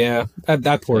 Yeah,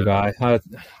 that poor guy.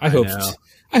 I hope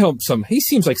he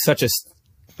seems like such a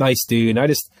nice dude.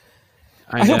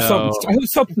 I hope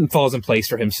something falls in place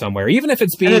for him somewhere, even if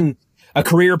it's being a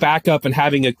career backup and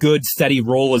having a good, steady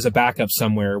role as a backup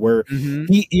somewhere where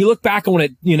you look back on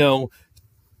it,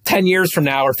 10 years from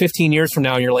now or 15 years from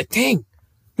now, and you're like, dang,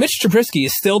 Mitch Trubisky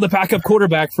is still the backup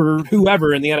quarterback for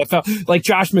whoever in the NFL, like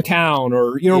Josh McCown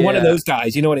or, one of those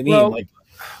guys. You know what I mean?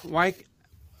 Well,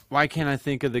 why can't I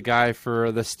think of the guy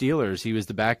for the Steelers? He was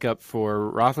the backup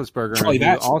for Roethlisberger. Charlie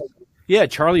Batch.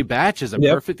 Charlie Batch is a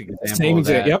perfect example of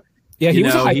that. Yep. Yeah, he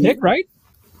was a high pick, right?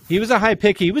 He was a high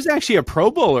pick. He was actually a Pro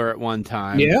Bowler at one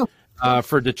time. Yeah.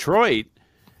 For Detroit.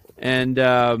 And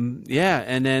yeah,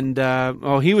 and then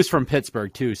he was from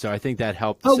Pittsburgh too, so I think that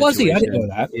helped. Oh, was he? I didn't know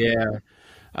that.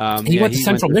 Yeah, he went to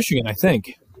Central Michigan, I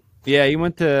think. Yeah, he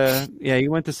went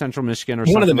to Central Michigan or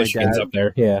one of the like Michigans that. Up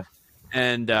there. Yeah,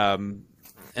 and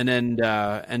then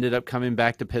ended up coming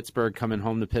back to Pittsburgh, coming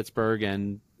home to Pittsburgh,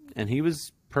 and he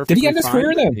was perfect. Did he end his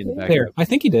career there? I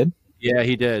think he did. Yeah,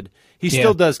 he did. He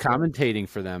still does commentating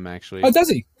for them, actually. Oh, does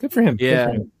he? Good for him. Yeah.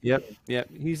 For him. Yep.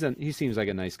 He seems like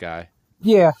a nice guy.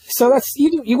 Yeah. So that's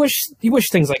you wish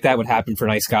things like that would happen for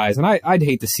nice guys, and I'd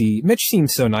hate to see. Mitch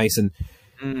seems so nice, and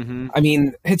I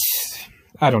mean,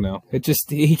 I don't know. It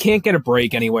just he can't get a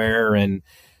break anywhere, and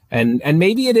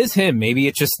maybe it is him.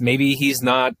 Maybe he's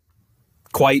not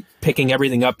quite picking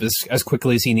everything up as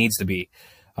quickly as he needs to be.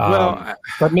 But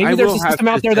maybe there's a system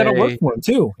out there that'll work for him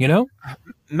too, you know?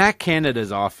 Matt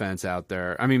Canada's offense out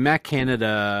there. I mean, Matt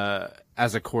Canada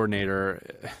as a coordinator.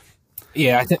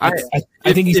 Yeah, I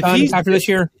think he's done after this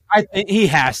year. I think he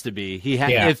has to be.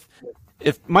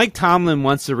 If Mike Tomlin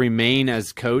wants to remain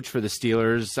as coach for the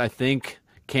Steelers, I think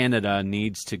Canada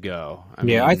needs to go.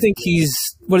 I think he's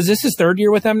his third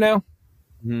year with them now?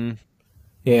 Mm-hmm.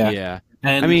 Yeah.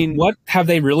 And I mean, what have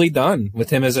they really done with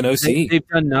him as an OC? They've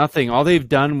done nothing. All they've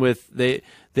done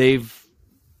they've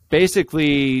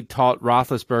basically taught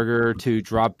Roethlisberger to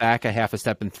drop back a half a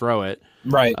step and throw it.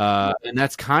 Right. And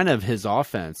that's kind of his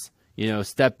offense.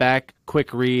 Step back,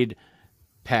 quick read,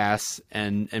 pass,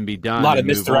 and be done. A lot of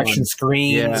misdirection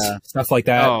screens, stuff like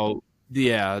that. Oh,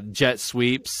 yeah, jet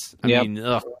sweeps. I mean,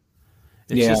 ugh.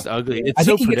 It's just ugly. It's I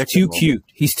think so he gets too cute.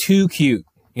 He's too cute,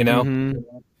 you know? Mm-hmm.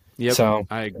 Yep, so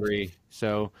I agree.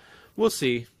 So we'll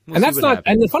see. And that's not.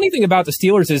 And the funny thing about the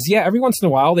Steelers is, every once in a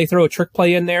while they throw a trick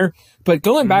play in there. But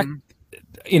going back,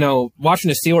 watching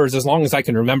the Steelers as long as I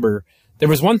can remember, there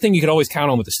was one thing you could always count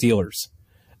on with the Steelers: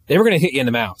 they were going to hit you in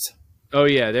the mouth. Oh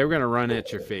yeah, they were going to run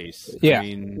at your face. Yeah, I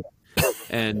mean,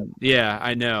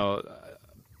 I know.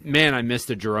 Man, I miss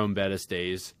the Jerome Bettis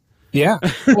days. Yeah.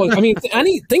 Well, I mean,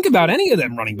 think about any of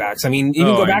them running backs. I mean,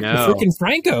 even go back to freaking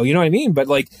Franco. You know what I mean? But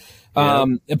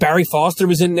Barry Foster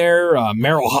was in there.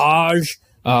 Merrill Hodge.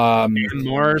 Bam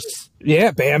Morris.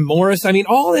 Yeah, Bam Morris. I mean,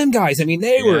 all them guys. I mean,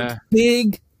 they were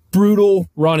big, brutal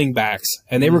running backs,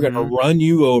 and they were going to run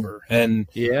you over. And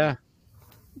I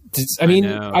mean,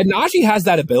 Najee has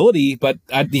that ability, but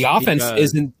the offense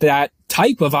isn't that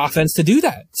type of offense to do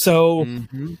that. So.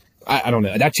 I don't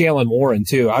know. That Jalen Warren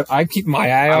too. I keep my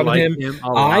eye on him.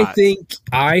 I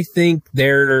think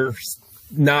they're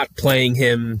not playing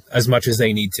him as much as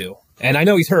they need to. And I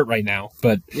know he's hurt right now,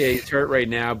 but he's hurt right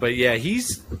now. But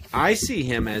I see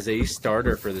him as a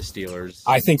starter for the Steelers.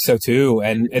 I think so too.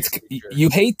 And you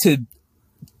hate to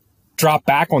drop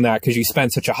back on that because you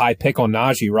spent such a high pick on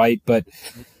Najee, right? But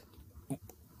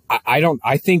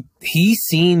I think he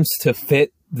seems to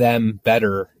fit them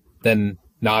better than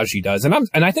Najee does. And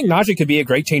I think Najee could be a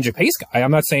great change of pace guy. I'm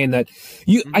not saying that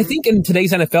I think in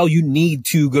today's NFL, you need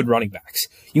two good running backs.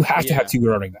 You have to have two good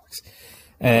running backs.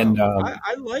 And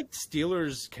I like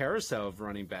Steelers carousel of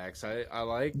running backs. I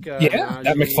like Najee,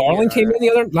 that McFarland came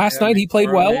in last night. He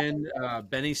played well.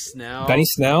 Benny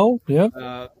Snell. Yeah.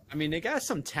 I mean, they got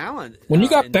some talent. When you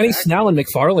got Benny Snell and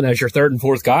McFarland as your third and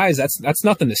fourth guys, that's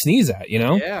nothing to sneeze at, you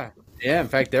know? Yeah. In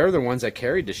fact, they're the ones that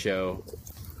carried the show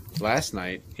last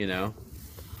night,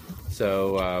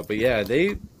 So, but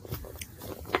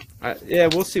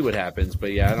we'll see what happens.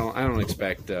 But I don't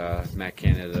expect Matt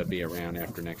Canada to be around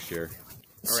after next year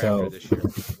after this year.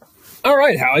 All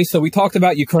right, Howie. So we talked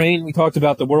about Ukraine. We talked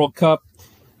about the World Cup.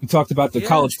 We talked about the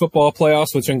college football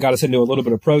playoffs, which then got us into a little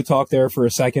bit of pro talk there for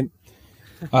a second.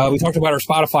 We talked about our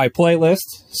Spotify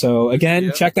playlist. So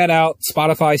again, check that out.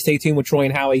 Spotify. Stay tuned with Troy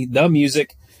and Howie. The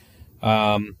music.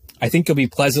 I think you'll be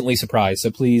pleasantly surprised. So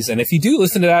please, and if you do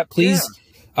listen to that, please.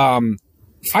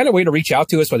 Find a way to reach out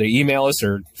to us, whether you email us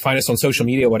or find us on social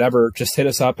media, whatever. Just hit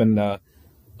us up and let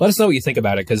us know what you think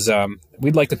about it, because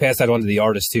we'd like to pass that on to the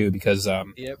artists too, because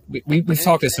we've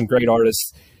talked to some great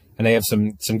artists and they have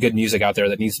some good music out there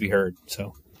that needs to be heard.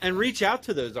 So and reach out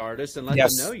to those artists and let them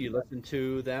know you listen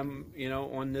to them,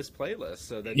 on this playlist,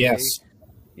 so that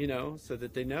so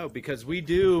that they know, because we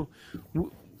do.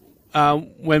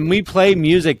 When we play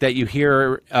music that you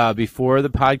hear before the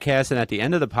podcast and at the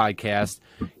end of the podcast,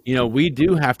 we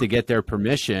do have to get their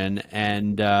permission.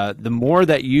 And the more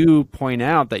that you point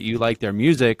out that you like their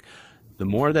music, the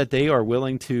more that they are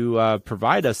willing to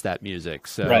provide us that music.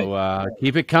 So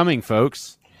keep it coming,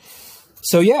 folks.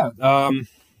 So,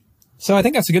 so I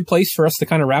think that's a good place for us to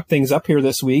kind of wrap things up here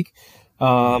this week.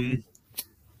 I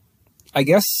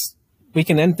guess we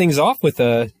can end things off with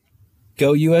a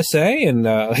go USA. And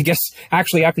I guess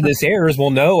actually after this airs,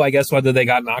 we'll know, I guess, whether they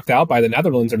got knocked out by the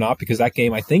Netherlands or not, because that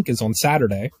game, I think, is on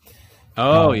Saturday.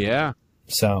 Oh, yeah.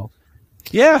 So,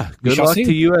 yeah, good luck see.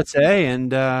 to USA.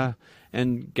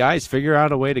 And guys, figure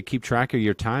out a way to keep track of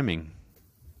your timing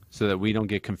so that we don't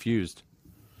get confused.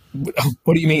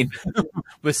 What do you mean?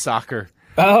 With soccer.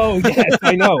 Oh, yes,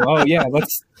 I know. Oh, yeah.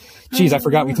 Geez, I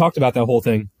forgot we talked about that whole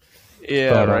thing.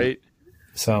 Yeah, right.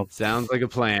 So sounds like a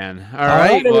plan. All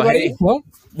right, everybody. Hey. Well,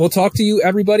 we'll talk to you,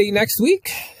 everybody, next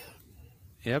week.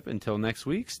 Yep. Until next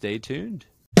week, stay tuned.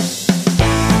 Going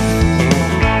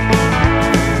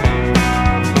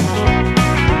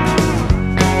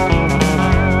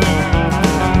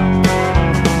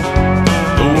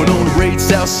on the great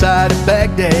south side of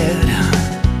Baghdad,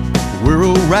 where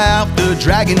old Ralph the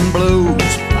Dragon blows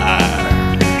fire.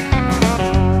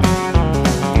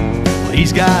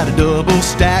 He's got a double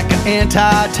stack of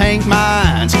anti-tank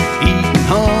mines, eating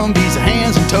Humvees,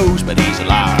 hands and toes, but he's a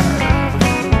liar.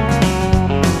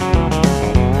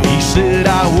 He said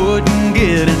I wouldn't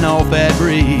get off that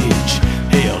bridge.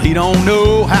 Hell, he don't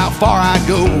know how far I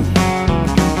go.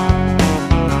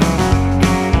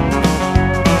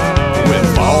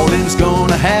 Well, falling's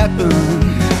gonna happen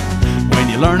when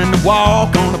you're learning to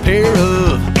walk on a pair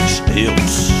of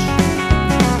stilts.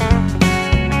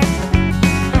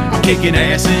 Kicking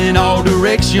ass in all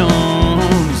directions.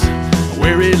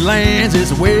 Where it lands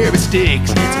is where it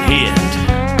sticks. It's a hit.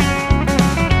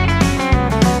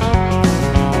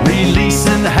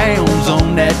 Releasing the hounds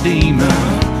on that demon.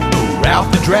 Oh,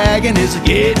 Ralph the Dragon is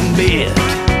getting bit.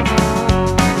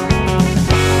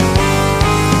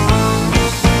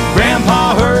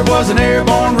 Grandpa Herb was an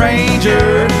airborne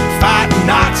ranger fighting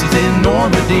Nazis in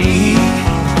Normandy.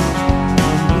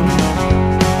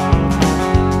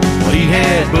 He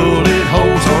had bullet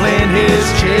holes all in his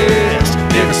chest.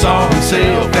 Never saw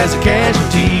himself as a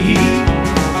casualty.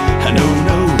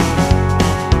 No.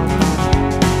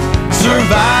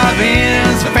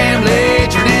 Surviving's a family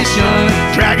tradition.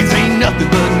 Dragons ain't nothing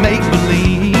but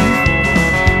make-believe.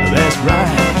 That's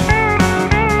right.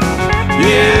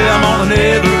 Yeah, I'm on a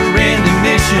never-ending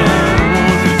mission.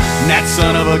 And that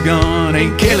son of a gun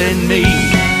ain't killing me.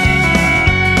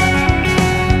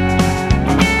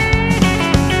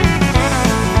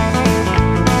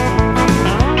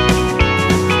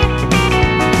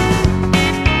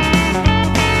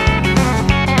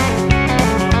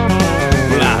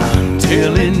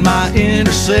 Telling my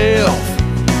inner self,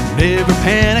 never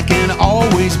panic and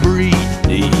always breathe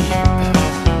deep.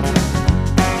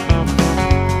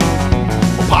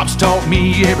 Well, Pops taught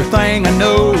me everything I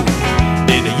know.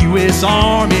 Did the U.S.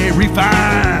 Army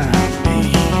refine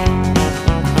me?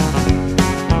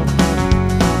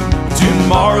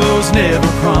 Tomorrow's never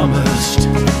promised.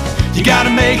 You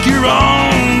gotta make your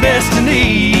own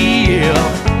destiny.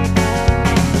 Yeah.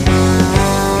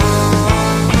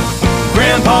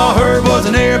 Grandpa Herb was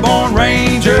an airborne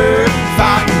ranger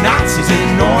fighting Nazis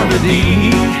in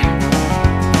Normandy.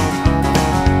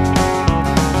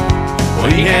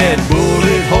 Well, he had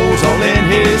bullet holes all in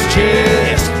his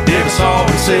chest. Never saw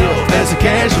himself as a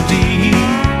casualty.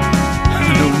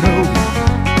 No.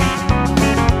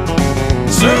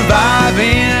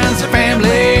 Surviving's a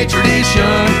family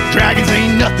tradition. Dragons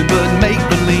ain't nothing but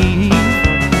make-believe.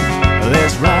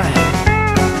 That's right.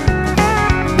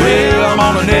 Well, I'm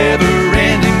on a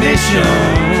never-ending mission.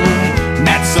 And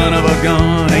that son of a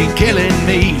gun ain't killing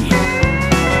me.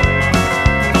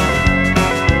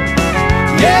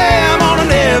 Yeah, I'm on a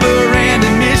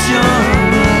never-ending mission.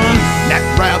 And that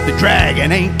Ralph the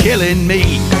Dragon ain't killing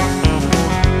me.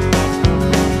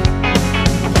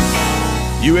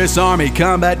 U.S. Army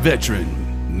combat veteran,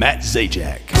 Matt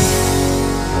Zajac.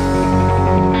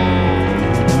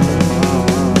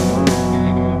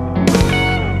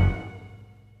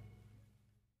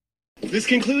 This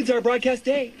concludes our broadcast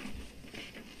day.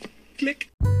 Click.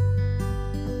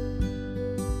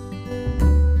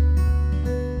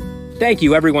 Thank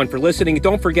you, everyone, for listening.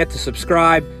 Don't forget to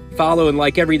subscribe, follow, and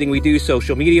like everything we do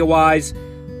social media-wise.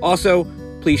 Also,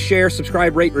 please share,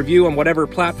 subscribe, rate, review on whatever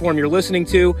platform you're listening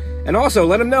to. And also,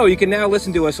 let them know you can now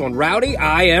listen to us on Rowdy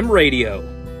IM Radio.